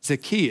meets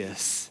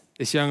Zacchaeus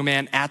this young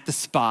man at the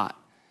spot.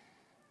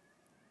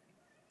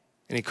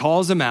 And he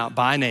calls him out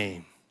by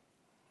name.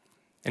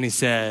 And he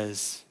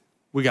says,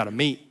 we got to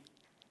meet.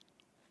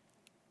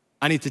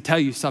 I need to tell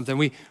you something.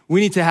 We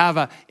need to have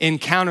an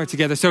encounter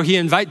together. So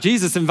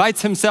Jesus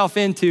invites himself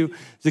into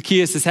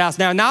Zacchaeus' house.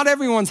 Now, not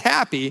everyone's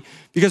happy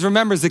because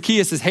remember,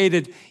 Zacchaeus is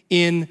hated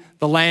in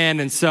the land.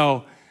 And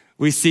so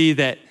we see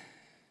that,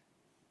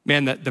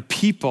 man, the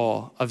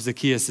people of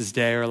Zacchaeus'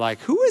 day are like,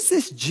 who is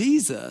this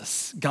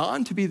Jesus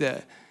gone to be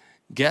the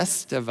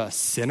guest of a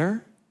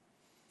sinner?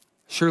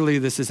 Surely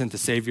this isn't the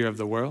Savior of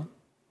the world.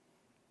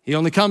 He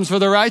only comes for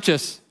the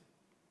righteous.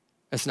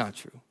 That's not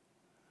true.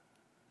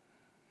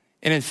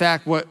 And in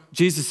fact, what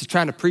Jesus is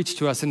trying to preach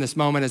to us in this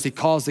moment as he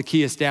calls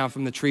Zacchaeus down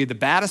from the tree, the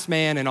baddest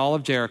man in all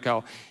of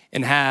Jericho,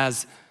 and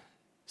has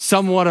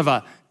somewhat of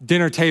a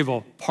dinner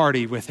table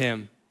party with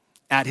him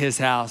at his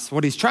house.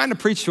 What he's trying to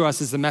preach to us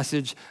is the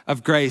message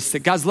of grace, that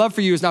God's love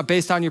for you is not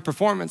based on your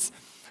performance.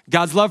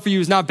 God's love for you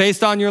is not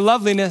based on your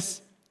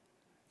loveliness.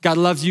 God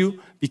loves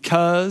you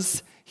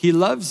because he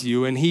loves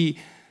you, and he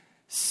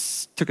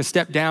took a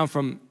step down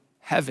from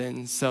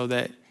heaven so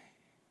that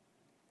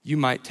you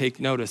might take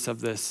notice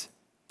of this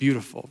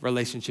beautiful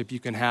relationship you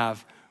can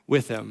have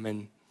with him.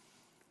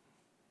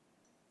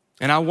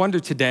 And I wonder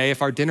today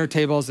if our dinner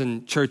tables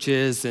and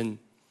churches and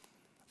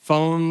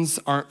phones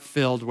aren't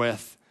filled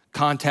with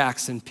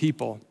contacts and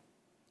people,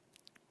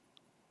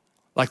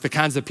 like the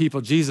kinds of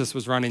people Jesus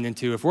was running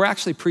into, if we're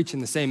actually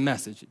preaching the same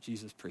message that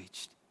Jesus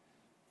preached.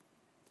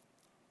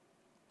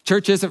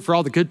 Church isn't for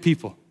all the good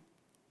people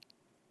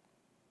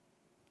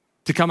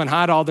to come and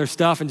hide all their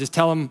stuff and just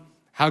tell them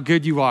how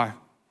good you are.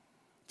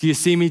 Do you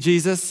see me,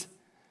 Jesus?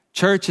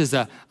 Church is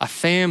a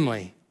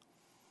family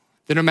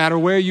that no matter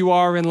where you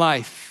are in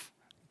life,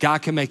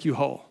 God can make you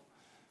whole.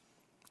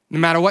 No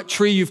matter what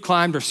tree you've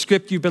climbed or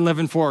script you've been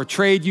living for or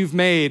trade you've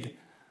made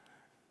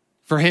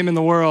for him in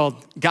the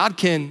world, God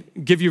can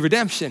give you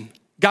redemption.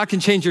 God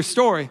can change your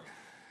story.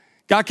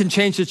 God can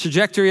change the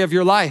trajectory of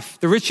your life.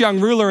 The rich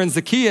young ruler and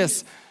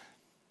Zacchaeus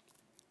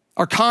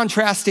are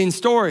contrasting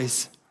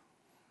stories.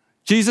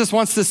 Jesus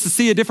wants us to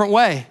see a different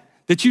way,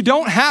 that you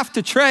don't have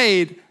to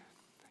trade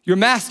your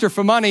master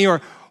for money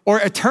or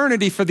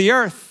eternity for the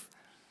earth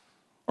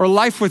or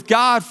life with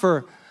God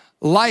for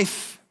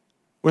life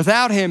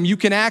without him. You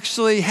can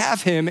actually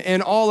have him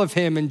and all of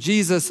him. And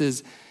Jesus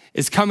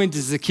is coming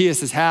to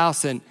Zacchaeus'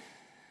 house. And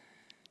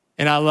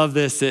I love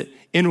this, that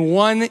in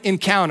one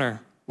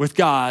encounter with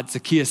God,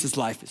 Zacchaeus'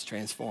 life is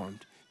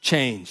transformed,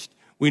 changed.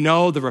 We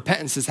know the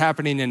repentance is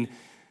happening in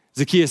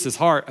Zacchaeus'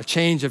 heart, a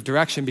change of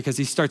direction because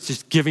he starts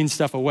just giving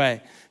stuff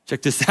away.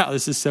 Check this out.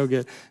 This is so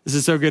good. This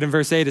is so good. In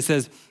verse 8, it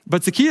says,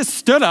 but Zacchaeus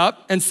stood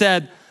up and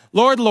said,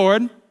 Lord,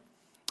 Lord,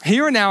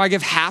 here and now I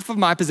give half of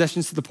my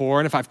possessions to the poor,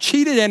 and if I've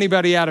cheated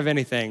anybody out of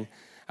anything,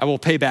 I will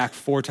pay back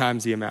 4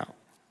 times the amount.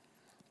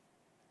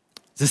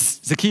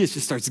 Zacchaeus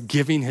just starts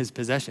giving his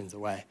possessions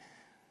away.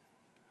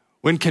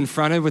 When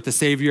confronted with the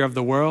Savior of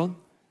the world,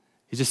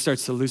 he just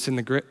starts to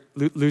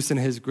loosen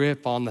his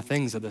grip on the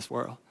things of this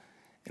world.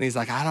 And he's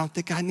like, I don't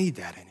think I need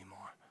that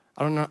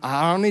anymore.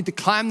 I don't need to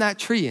climb that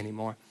tree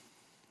anymore.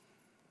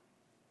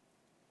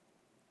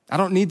 I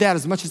don't need that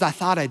as much as I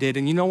thought I did.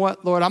 And you know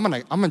what, Lord, I'm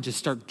gonna just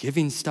start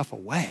giving stuff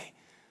away.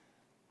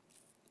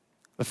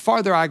 The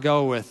farther I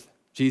go with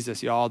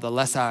Jesus, y'all, the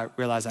less I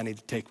realize I need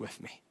to take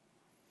with me.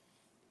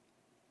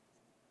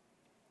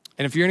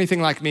 And if you're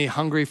anything like me,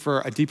 hungry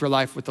for a deeper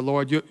life with the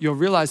Lord, you'll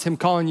realize him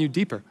calling you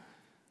deeper.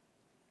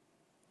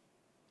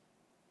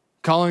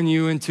 Calling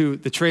you into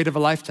the trade of a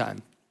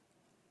lifetime.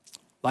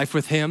 Life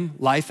with him,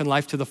 life and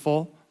life to the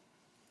full,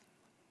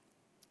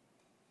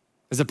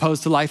 as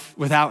opposed to life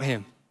without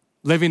him.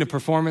 Living a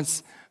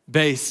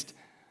performance-based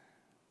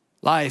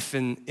life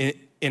in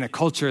a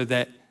culture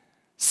that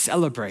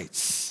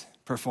celebrates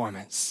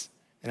performance.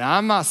 And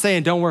I'm not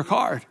saying don't work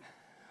hard,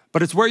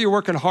 but it's where you're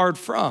working hard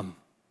from.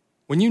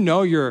 When you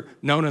know you're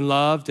known and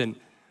loved, and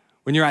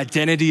when your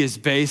identity is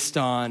based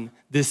on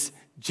this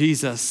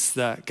Jesus,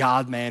 the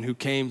God-man who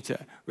came to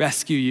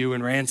rescue you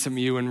and ransom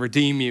you and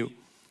redeem you,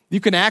 you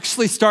can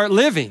actually start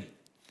living.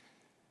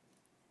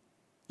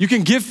 You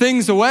can give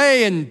things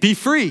away and be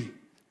free.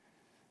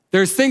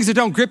 There's things that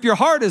don't grip your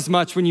heart as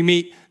much when you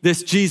meet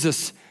this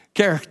Jesus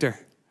character.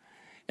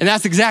 And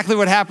that's exactly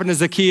what happened to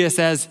Zacchaeus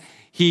as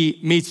he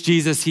meets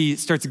Jesus. He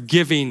starts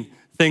giving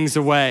things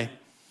away.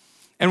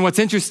 And what's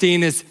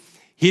interesting is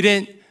he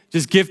didn't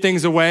just give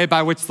things away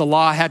by which the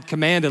law had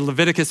commanded.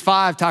 Leviticus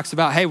 5 talks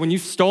about, hey, when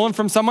you've stolen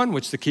from someone,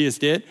 which Zacchaeus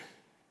did,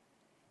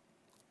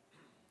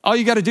 all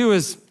you got to do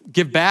is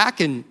give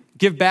back and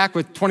give back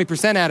with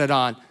 20% added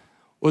on.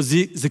 Well,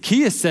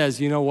 Zacchaeus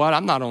says, you know what?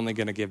 I'm not only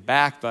going to give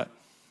back, but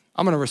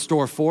I'm going to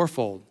restore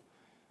fourfold.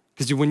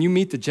 Because when you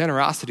meet the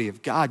generosity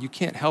of God, you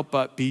can't help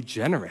but be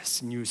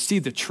generous. And you see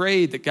the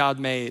trade that God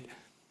made,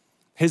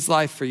 his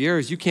life for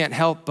yours, you can't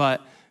help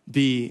but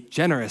be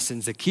generous.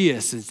 And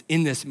Zacchaeus is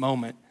in this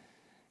moment,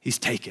 he's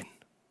taken.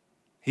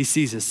 He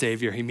sees his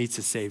Savior, he meets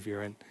his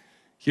Savior. And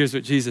here's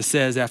what Jesus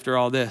says after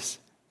all this.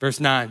 Verse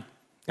 9,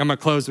 I'm going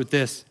to close with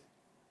this.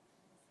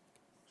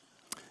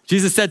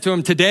 Jesus said to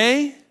him,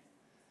 today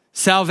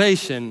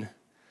salvation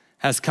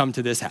has come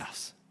to this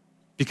house,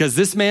 because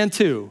this man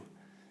too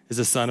is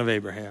a son of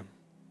Abraham.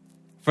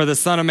 For the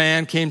Son of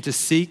Man came to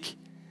seek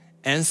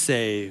and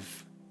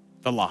save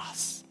the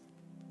lost.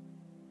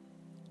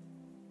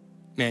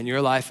 Man,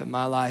 your life and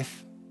my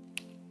life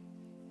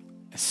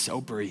is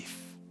so brief.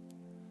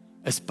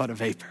 It's but a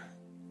vapor.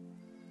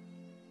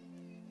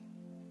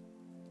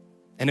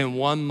 And in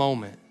one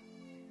moment,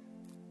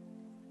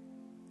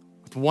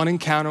 with one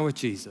encounter with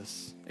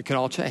Jesus, it could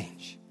all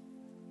change.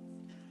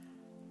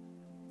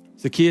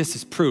 Zacchaeus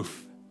is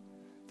proof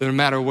that no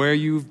matter where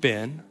you've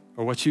been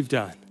or what you've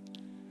done,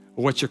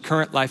 or what your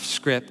current life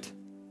script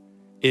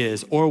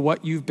is, or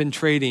what you've been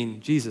trading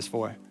Jesus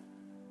for,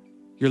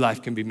 your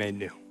life can be made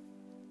new.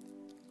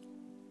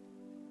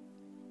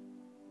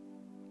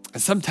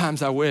 And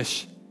sometimes I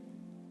wish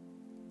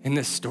in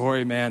this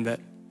story, man, that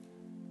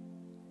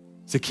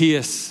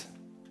Zacchaeus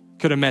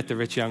could have met the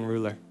rich young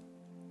ruler.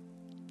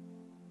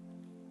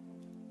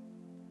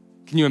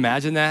 Can you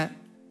imagine that?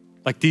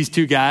 Like these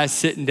two guys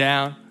sitting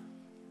down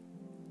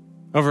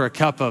over a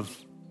cup of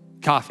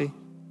coffee.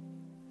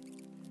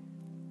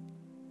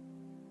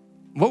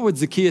 What would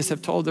Zacchaeus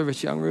have told the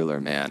rich young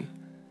ruler? Man,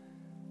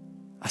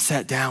 I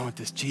sat down with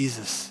this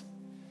Jesus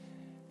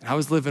and I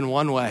was living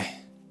one way.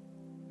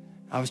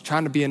 I was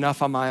trying to be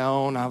enough on my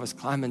own. I was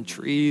climbing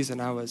trees and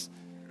I was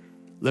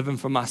living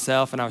for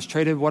myself, and I was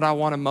traded what I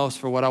wanted most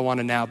for what I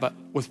wanted now. But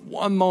with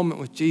one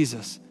moment with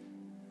Jesus,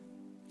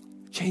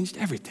 it changed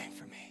everything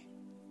for me.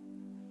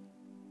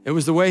 It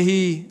was the way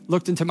he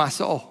looked into my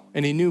soul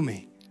and he knew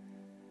me.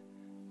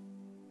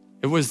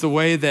 It was the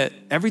way that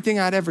everything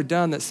I'd ever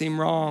done that seemed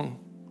wrong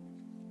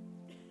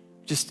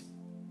just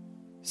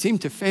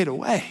seemed to fade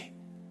away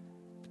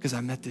because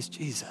I met this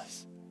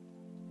Jesus.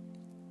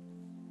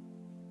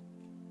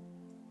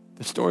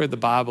 The story of the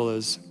Bible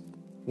is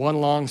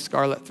one long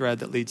scarlet thread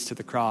that leads to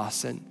the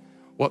cross. And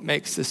what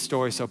makes this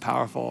story so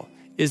powerful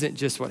isn't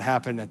just what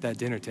happened at that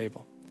dinner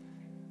table,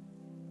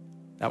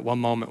 that one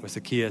moment with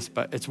Zacchaeus,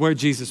 but it's where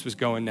Jesus was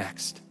going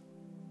next.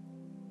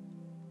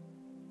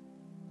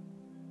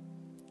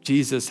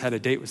 Jesus had a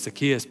date with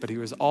Zacchaeus, but he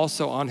was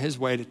also on his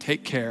way to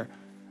take care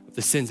of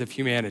the sins of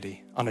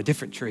humanity on a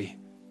different tree,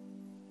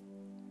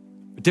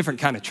 a different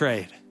kind of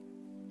trade.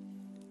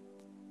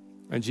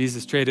 When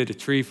Jesus traded a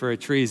tree for a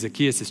tree,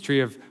 Zacchaeus'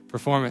 tree of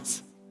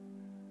performance,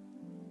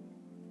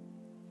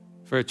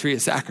 for a tree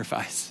of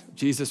sacrifice,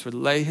 Jesus would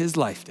lay his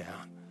life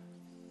down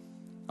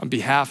on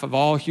behalf of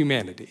all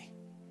humanity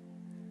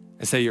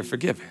and say, you're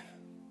forgiven.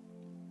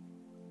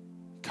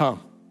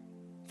 Come,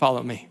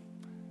 follow me.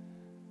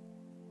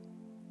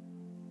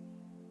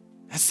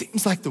 That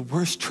seems like the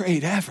worst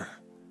trade ever.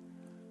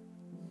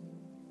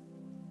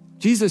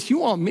 Jesus, you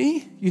want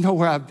me? You know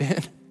where I've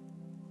been.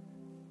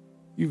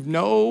 You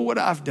know what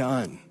I've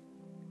done.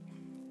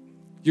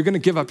 You're going to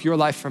give up your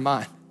life for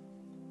mine.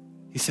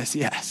 He says,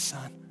 yes,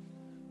 son.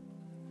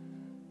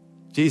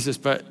 Jesus,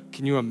 but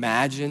can you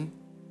imagine?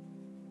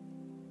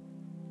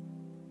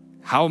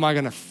 How am I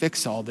going to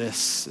fix all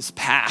this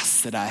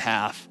past that I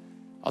have?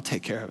 I'll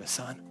take care of it,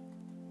 son.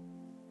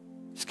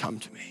 Just come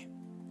to me.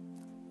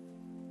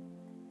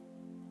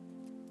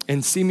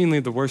 In seemingly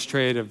the worst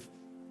trade of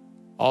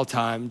all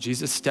time,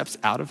 Jesus steps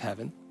out of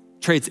heaven,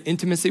 trades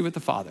intimacy with the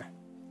Father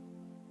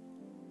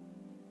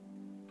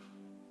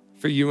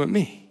for you and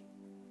me.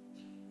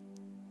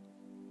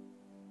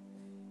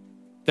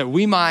 That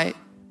we might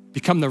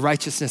become the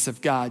righteousness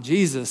of God.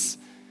 Jesus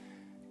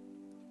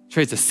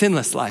trades a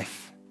sinless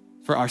life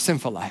for our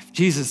sinful life.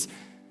 Jesus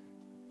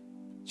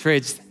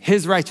trades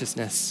his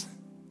righteousness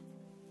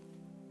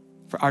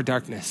for our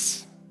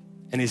darkness.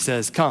 And he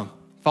says, come,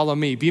 follow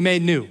me, be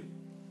made new.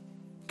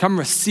 Come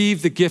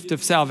receive the gift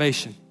of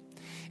salvation.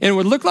 And it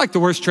would look like the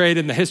worst trade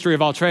in the history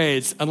of all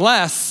trades,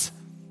 unless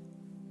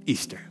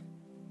Easter,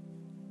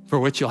 for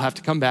which you'll have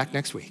to come back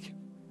next week.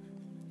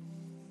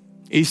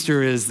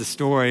 Easter is the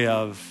story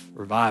of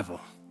revival.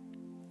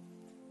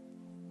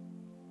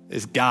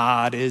 Is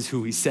God is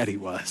who he said he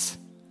was.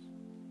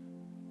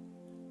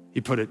 He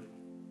put an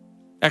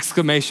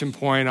exclamation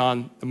point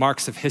on the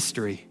marks of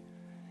history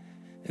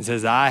and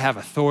says, I have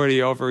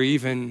authority over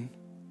even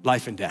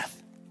life and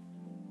death.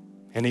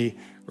 And he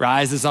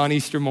rises on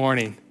Easter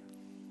morning,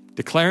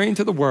 declaring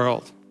to the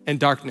world and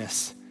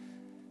darkness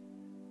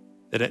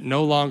that it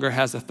no longer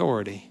has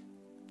authority.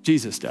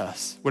 Jesus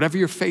does. Whatever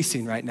you're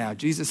facing right now,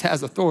 Jesus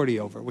has authority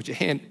over. Would you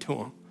hand it to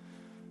him?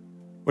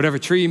 Whatever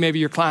tree maybe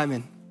you're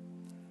climbing,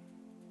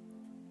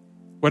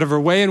 whatever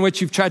way in which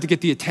you've tried to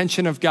get the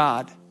attention of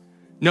God,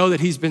 know that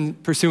he's been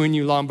pursuing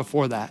you long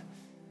before that.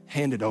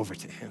 Hand it over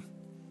to him.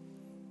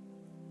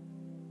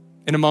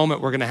 In a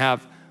moment, we're going to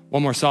have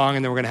one more song,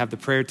 and then we're going to have the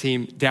prayer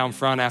team down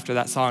front after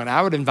that song. And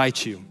I would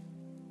invite you,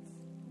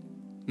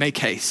 make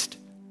haste,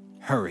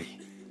 hurry,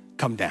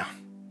 come down.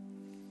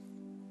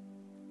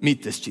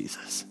 Meet this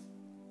Jesus.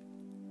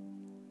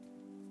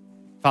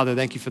 Father,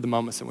 thank you for the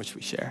moments in which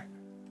we share.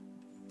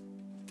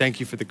 Thank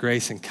you for the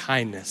grace and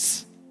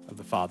kindness of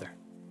the Father.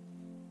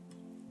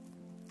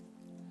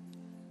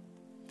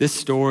 This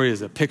story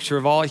is a picture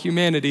of all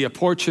humanity, a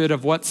portrait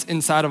of what's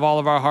inside of all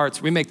of our hearts.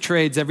 We make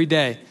trades every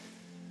day.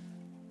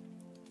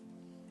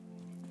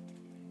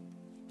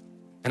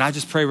 And I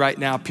just pray right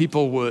now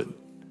people would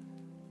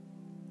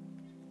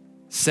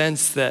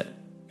sense that,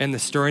 and the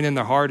stirring in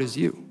their heart is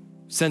you.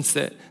 Sense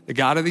that the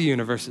God of the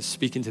universe is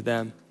speaking to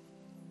them.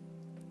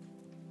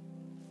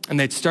 And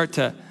they'd start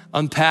to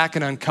unpack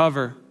and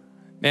uncover,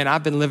 man,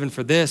 I've been living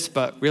for this,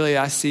 but really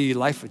I see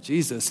life with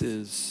Jesus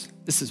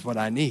this is what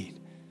I need.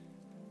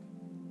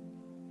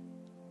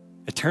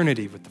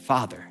 Eternity with the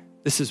Father.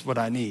 This is what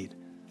I need.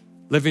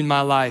 Living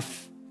my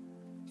life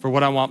for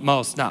what I want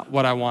most, not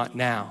what I want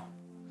now.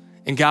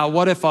 And God,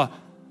 what if a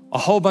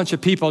whole bunch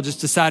of people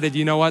just decided,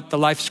 you know what, the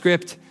life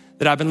script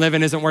that I've been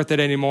living isn't worth it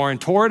anymore,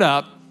 and tore it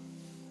up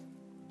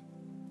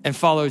and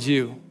followed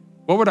you?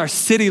 What would our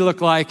city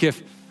look like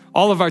if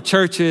all of our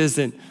churches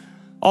and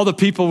all the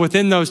people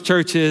within those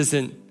churches,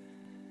 and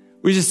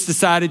we just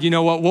decided, you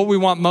know what we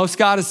want most,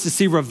 God, is to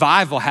see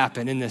revival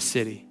happen in this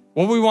city.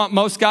 What we want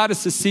most, God,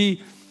 is to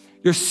see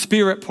your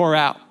Spirit pour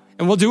out,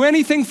 and we'll do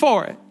anything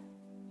for it.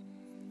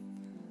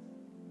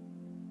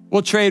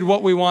 We'll trade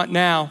what we want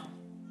now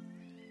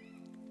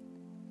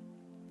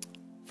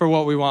for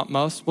what we want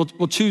most.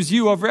 We'll choose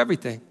you over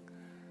everything.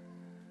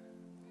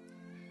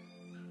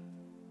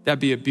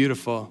 That'd be a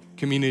beautiful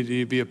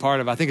community to be a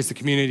part of. I think it's the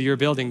community you're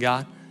building,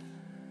 God.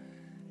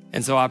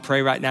 And so I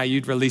pray right now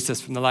you'd release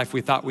us from the life we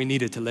thought we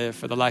needed to live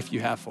for the life you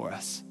have for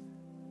us.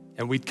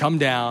 And we'd come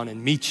down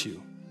and meet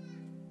you.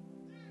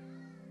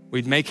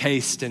 We'd make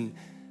haste and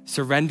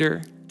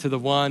surrender to the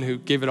one who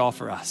gave it all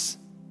for us.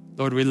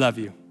 Lord, we love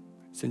you.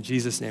 It's in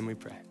Jesus' name we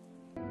pray.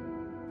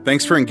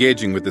 Thanks for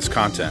engaging with this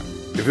content.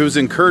 If it was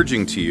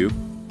encouraging to you,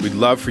 we'd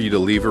love for you to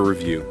leave a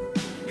review.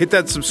 Hit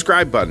that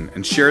subscribe button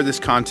and share this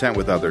content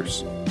with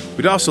others.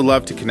 We'd also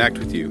love to connect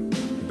with you.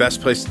 The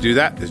best place to do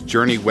that is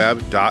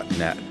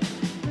journeyweb.net.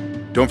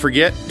 Don't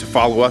forget to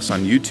follow us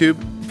on YouTube,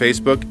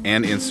 Facebook,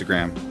 and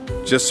Instagram.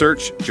 Just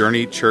search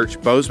Journey Church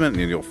Bozeman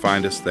and you'll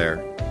find us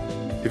there.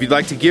 If you'd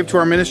like to give to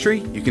our ministry,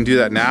 you can do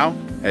that now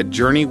at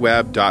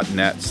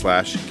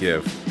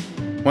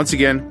journeyweb.net/give. Once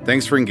again,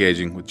 thanks for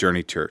engaging with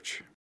Journey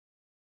Church.